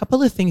 there's a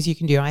couple of things you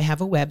can do. I have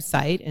a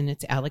website, and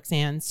it's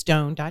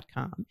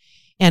alexandstone.com.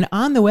 And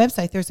on the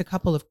website, there's a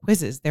couple of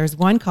quizzes. There's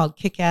one called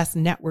Kick-Ass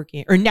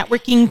Networking or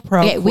Networking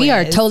Pro Okay, Quiz. we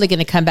are totally going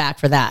to come back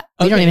for that.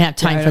 We don't Okay. even have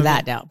time Yeah, for okay.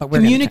 that now. But we're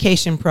gonna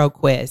Communication Pro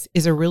Quiz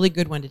is a really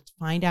good one to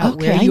find out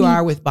Okay, where I you need-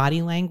 are with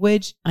body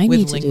language, I with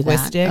need to do that.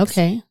 linguistics.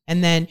 Okay.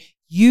 And then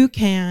you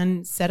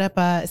can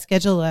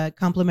schedule a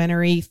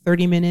complimentary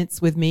 30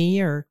 minutes with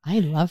me or I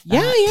love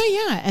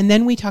that. Yeah. And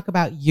then we talk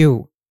about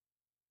you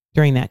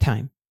during that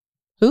time.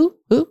 Who?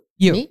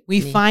 You. Me? We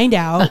Me. find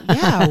out.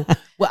 Yeah.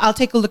 Well, I'll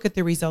take a look at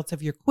the results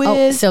of your quiz.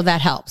 Oh, so that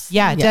helps.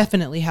 Yeah, it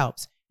definitely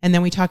helps. And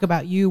then we talk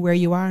about you, where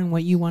you are, and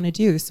what you want to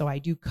do. So I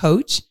do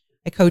coach.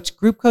 I coach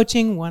group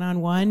coaching,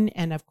 one-on-one.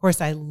 And of course,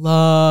 I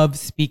love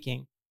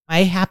speaking.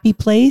 My happy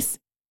place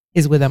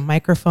is with a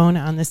microphone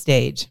on the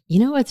stage. You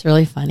know what's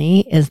really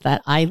funny is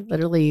that I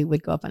literally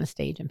would go up on a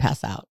stage and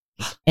pass out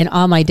in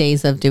all my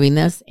days of doing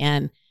this.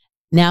 And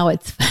now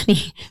it's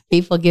funny.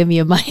 People give me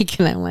a mic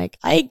and I'm like,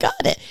 I got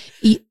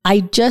it. I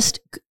just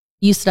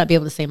used to not be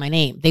able to say my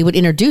name. They would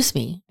introduce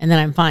me and then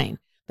I'm fine.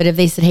 But if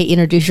they said, hey,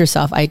 introduce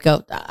yourself, I'd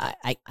go,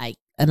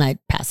 and I'd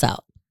pass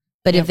out.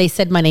 But if they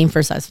said my name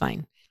first, I was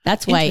fine.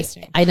 That's why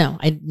Interesting. I know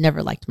I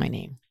never liked my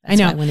name. That's I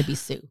know. why I want to be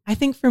Sue. I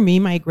think for me,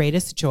 my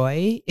greatest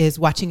joy is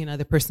watching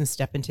another person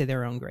step into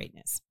their own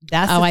greatness.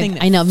 That's the thing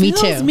that I know. Me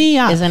fills too. me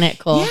up. Isn't it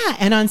cool? Yeah.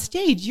 And on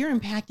stage, you're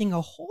impacting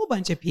a whole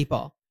bunch of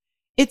people.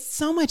 It's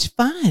so much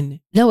fun.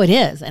 No, it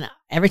is. And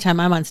every time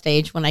I'm on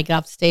stage, when I get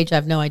off stage, I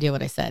have no idea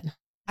what I said.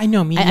 I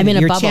know. Me. I'm in a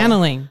You're bubble.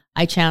 channeling.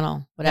 I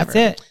channel whatever.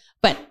 That's it.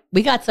 But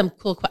we got some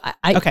cool.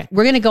 Okay.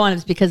 We're going to go on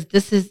this because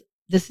this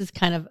is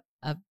kind of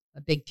a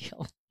big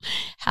deal.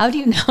 How do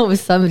you know if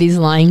somebody's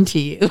lying to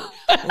you?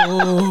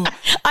 Oh.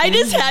 I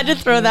just had to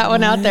throw that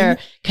one out there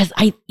because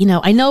I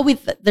know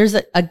there's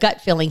a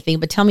gut feeling thing,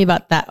 but tell me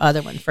about that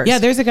other one first. Yeah,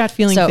 there's a gut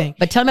feeling thing.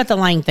 But tell me about the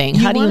lying thing.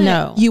 How do you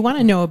know? You want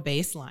to know a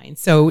baseline.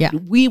 So Yeah.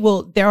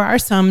 there are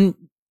some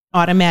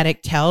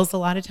automatic tells a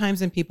lot of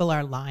times when people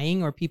are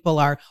lying or people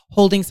are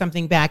holding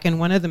something back. And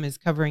one of them is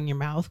covering your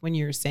mouth when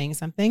you're saying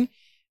something.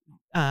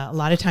 A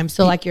lot of times.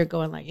 So like you're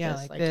going like Yeah,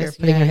 this, like you're this.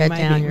 putting Yeah, your you head might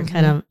down. be. You're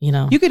kind of,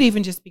 you could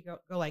even just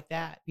go like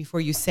that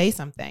before you say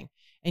something.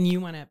 And you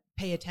want to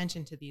pay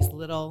attention to these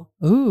little,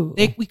 ooh.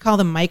 we call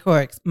them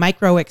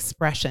micro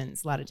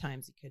expressions. A lot of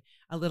times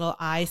a little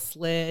eye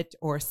slit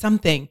or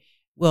something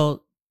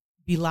will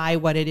belie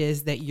what it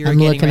is that you're I'm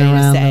getting looking ready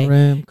around to say. the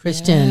room.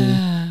 Kristen,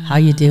 Yeah. how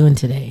you doing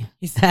today?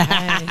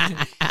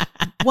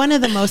 One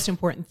of the most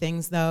important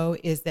things, though,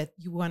 is that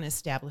you want to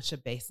establish a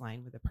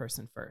baseline with a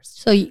person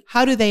first. So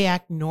How do they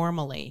act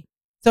normally?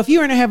 So if you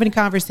were having a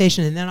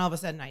conversation and then all of a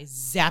sudden I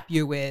zap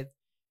you with,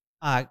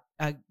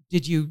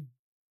 did you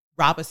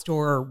rob a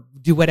store or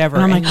do whatever?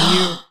 And I'm and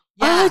like,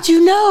 how'd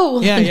you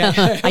know?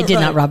 Yeah. I did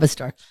not rob a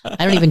store.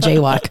 I don't even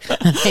jaywalk.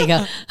 There you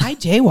go. I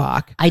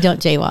jaywalk. I don't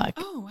jaywalk.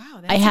 Oh,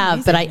 wow. I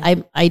have, but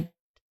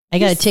I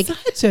got a ticket.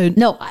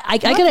 No, I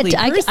lovely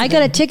got a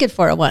person. ticket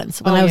for it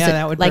once when Oh, I was yeah,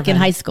 that would like in prevent-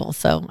 high school.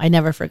 So I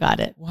never forgot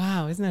it.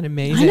 Wow. Isn't that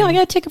amazing? I know I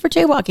got a ticket for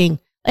jaywalking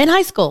in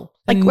high school.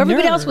 The Like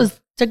everybody else nerve.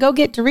 was to go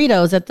get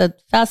Doritos at the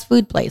fast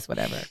food place,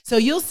 whatever. So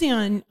you'll see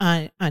on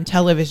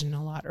television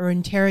a lot, or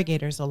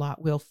interrogators a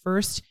lot, will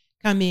first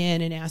come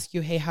in and ask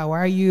you, hey, how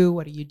are you?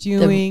 What are you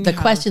doing? The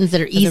questions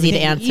that are easy to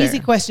answer. Easy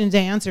questions to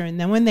answer. And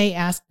then when they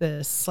ask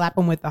slap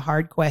them with the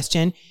hard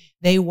question,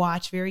 they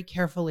watch very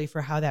carefully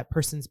for how that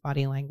person's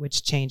body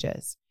language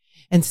changes.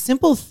 And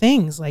simple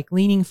things like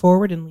leaning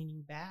forward and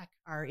leaning back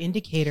are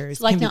indicators.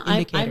 So like can now, be I'm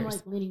indicators.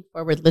 like leaning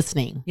forward,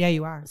 listening. Yeah,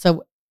 you are.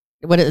 So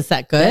what is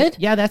that good?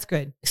 Yeah, that's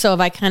good. So if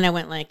I kind of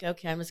went like,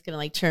 okay, I'm just going to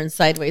like turn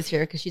sideways here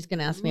because she's going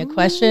to ask me a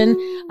question.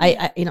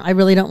 I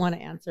really don't want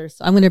to answer.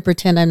 So I'm going to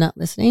pretend I'm not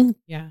listening.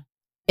 Yeah.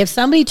 If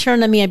somebody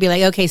turned to me, I'd be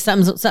like, okay,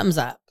 something's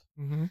up.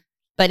 Mm-hmm.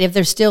 But if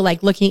they're still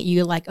like looking at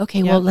you like, okay,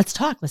 Yeah. well, let's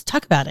talk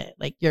about it.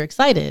 Like you're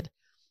excited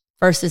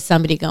versus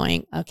somebody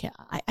going, okay,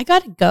 I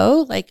got to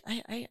go. Like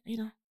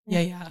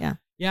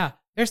Yeah.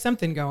 There's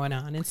something going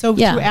on. And so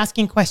Yeah. through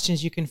asking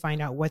questions, you can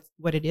find out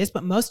what it is.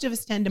 But most of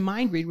us tend to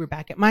mind read. We're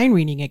back at mind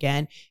reading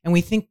again. And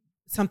we think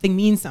something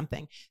means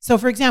something. So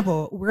for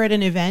example, we're at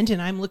an event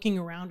and I'm looking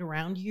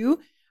around you.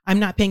 I'm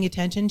not paying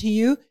attention to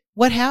you.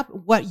 What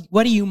happened?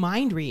 What do you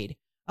mind read?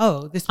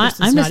 Oh, this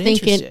person's I'm not just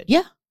thinking, interested.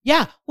 yeah.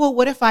 Yeah. Well,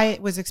 what if I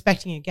was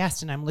expecting a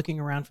guest and I'm looking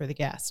around for the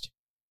guest?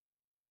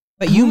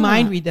 But you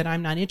mind read that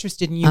I'm not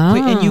interested and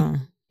you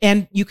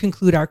And you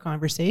conclude our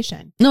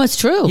conversation. No, it's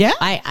true. Yeah,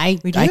 I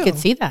we do. I could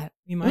see that.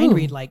 You mind Ooh,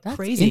 read like that's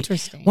crazy.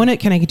 Interesting.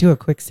 Can I do a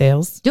quick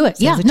sales? Do it.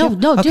 Yeah.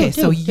 No, Okay.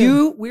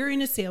 do. We're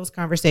in a sales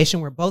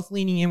conversation. We're both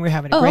leaning in. We're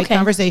having a great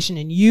conversation.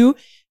 And you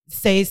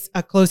say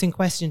a closing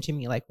question to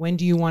me. Like, when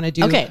do you want to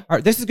do? Okay.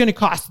 Or this is going to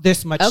cost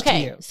this much to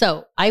you.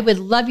 So I would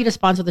love you to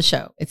sponsor the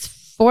show. It's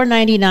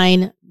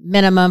 $4.99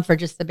 minimum for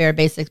just the bare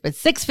basics, but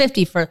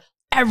 $6.50 for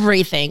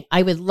everything.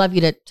 I would love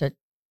you to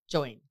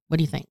join. What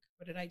do you think?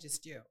 What did I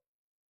just do?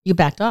 You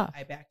backed off.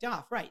 I backed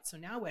off. Right. So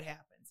now what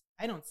happens?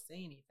 I don't say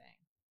anything.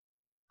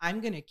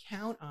 I'm going to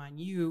count on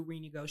you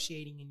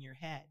renegotiating in your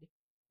head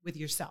with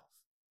yourself.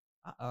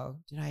 Uh-oh,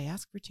 did I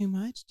ask for too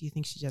much? Do you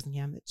think she doesn't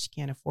have it? She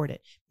can't afford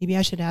it. Maybe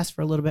I should ask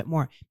for a little bit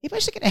more. Maybe I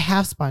should get a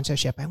half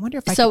sponsorship. I wonder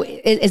if I So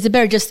is it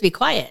better just to be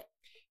quiet?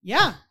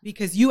 Yeah,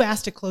 because you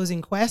asked a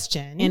closing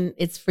question. And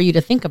it's for you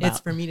to think about. It's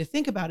for me to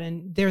think about.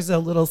 And there's a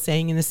little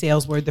saying in the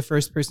sales word, the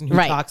first person who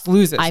Right. talks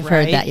loses. I've right?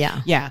 heard that,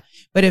 yeah. Yeah.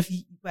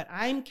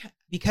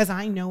 Because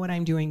I know what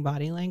I'm doing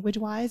body language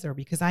wise, or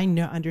because I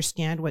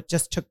understand what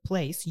just took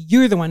place,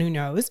 you're the one who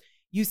knows.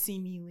 You see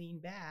me lean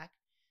back.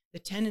 The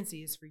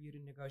tendency is for you to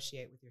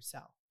negotiate with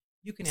yourself.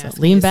 You can ask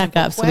lean me a back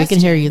simple up so we can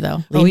hear you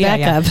though. Lean back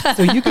up.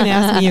 So you can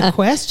ask me a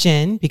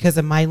question because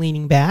of my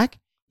leaning back.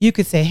 You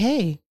could say,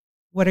 hey,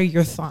 what are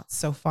your thoughts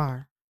so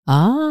far?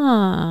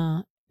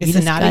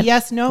 It's not a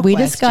yes/no question. We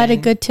just got a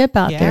good tip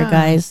out there,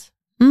 guys.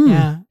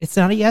 Yeah. It's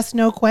not a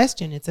yes/no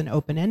question. It's an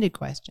open-ended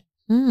question.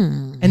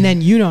 And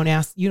then you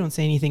don't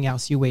say anything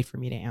else. You wait for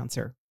me to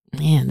answer.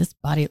 Man, this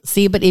body.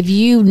 See, but if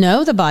you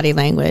know the body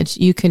language,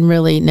 you can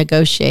really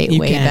negotiate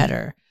way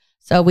better.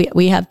 So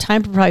we have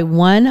time for probably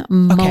one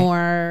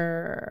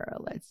more.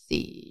 Let's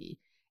see.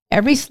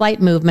 Every slight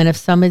movement of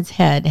someone's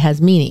head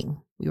has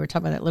meaning. We were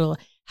talking about that little.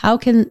 How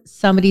can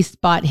somebody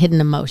spot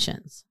hidden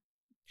emotions?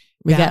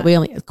 We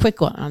only a quick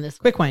one on this.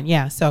 Quick one,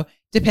 yeah. So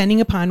depending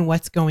upon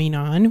what's going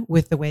on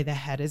with the way the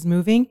head is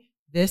moving,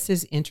 this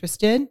is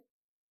interested.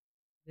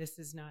 This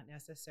is not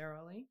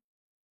necessarily.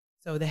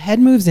 So the head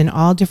moves in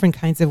all different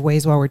kinds of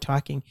ways while we're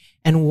talking.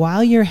 And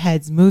while your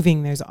head's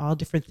moving, there's all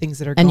different things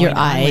that are going on. And your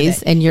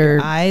eyes and your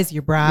eyes,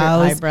 your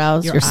brows, your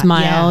eyebrows, your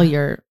smile,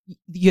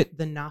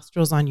 the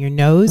nostrils on your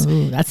nose.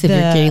 Ooh, that's if you're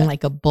getting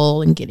like a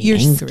bull and getting your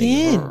angry.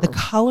 Skin, the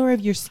color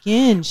of your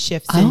skin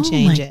shifts and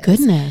changes. Oh my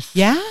goodness.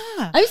 Yeah.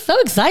 I'm so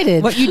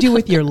excited. What you do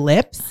with your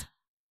lips,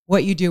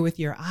 what you do with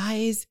your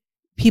eyes,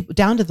 people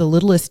down to the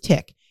littlest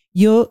tick.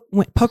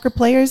 Poker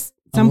players,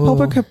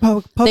 poker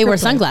they wear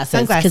players,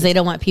 sunglasses because they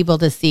don't want people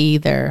to see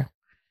their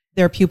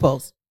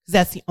pupils, because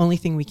that's the only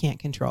thing we can't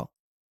control.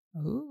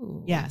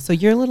 Ooh. Yeah. So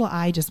your little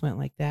eye just went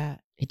like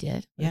that. It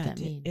did. What did that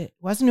mean? It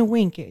wasn't a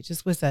wink. It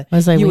just was a.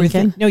 Was I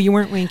winking? No, you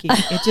weren't winking.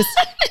 It just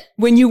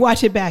when you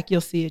watch it back,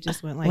 you'll see it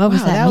just went like. What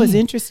was that was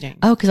interesting.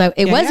 Oh, because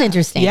it was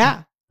interesting.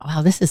 Yeah.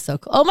 Wow, this is so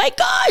cool. Oh my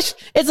gosh,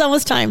 it's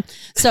almost time.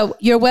 So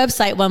your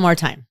website one more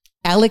time.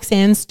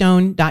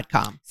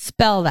 AlexAnnStone.com.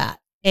 Spell that.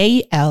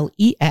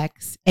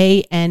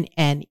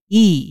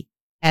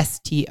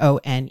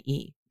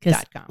 AlexAnneStone.com.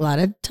 Because a lot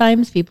of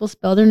times people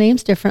spell their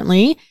names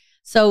differently.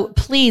 So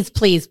please,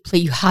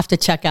 you have to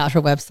check out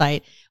her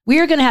website. We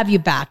are going to have you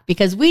back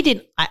because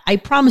I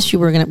promised you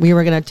we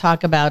were going to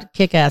talk about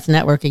kick-ass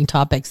networking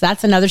topics.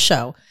 That's another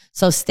show.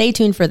 So stay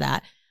tuned for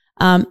that.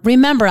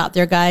 Remember out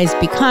there, guys,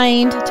 be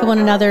kind to one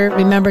another.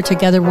 Remember,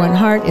 together we're one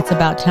heart. It's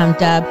About Town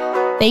Deb.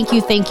 Thank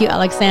you,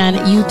 Alexanne.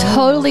 You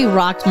totally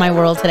rocked my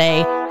world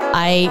today.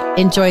 I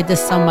enjoyed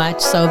this so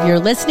much. So if you're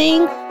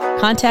listening,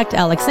 contact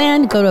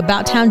Alexanne. Go to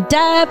About Town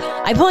Deb.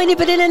 I pointed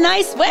it in a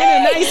nice way.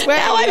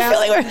 Now I'm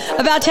feeling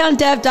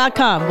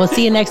AboutTownDeb.com. We'll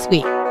see you next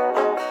week.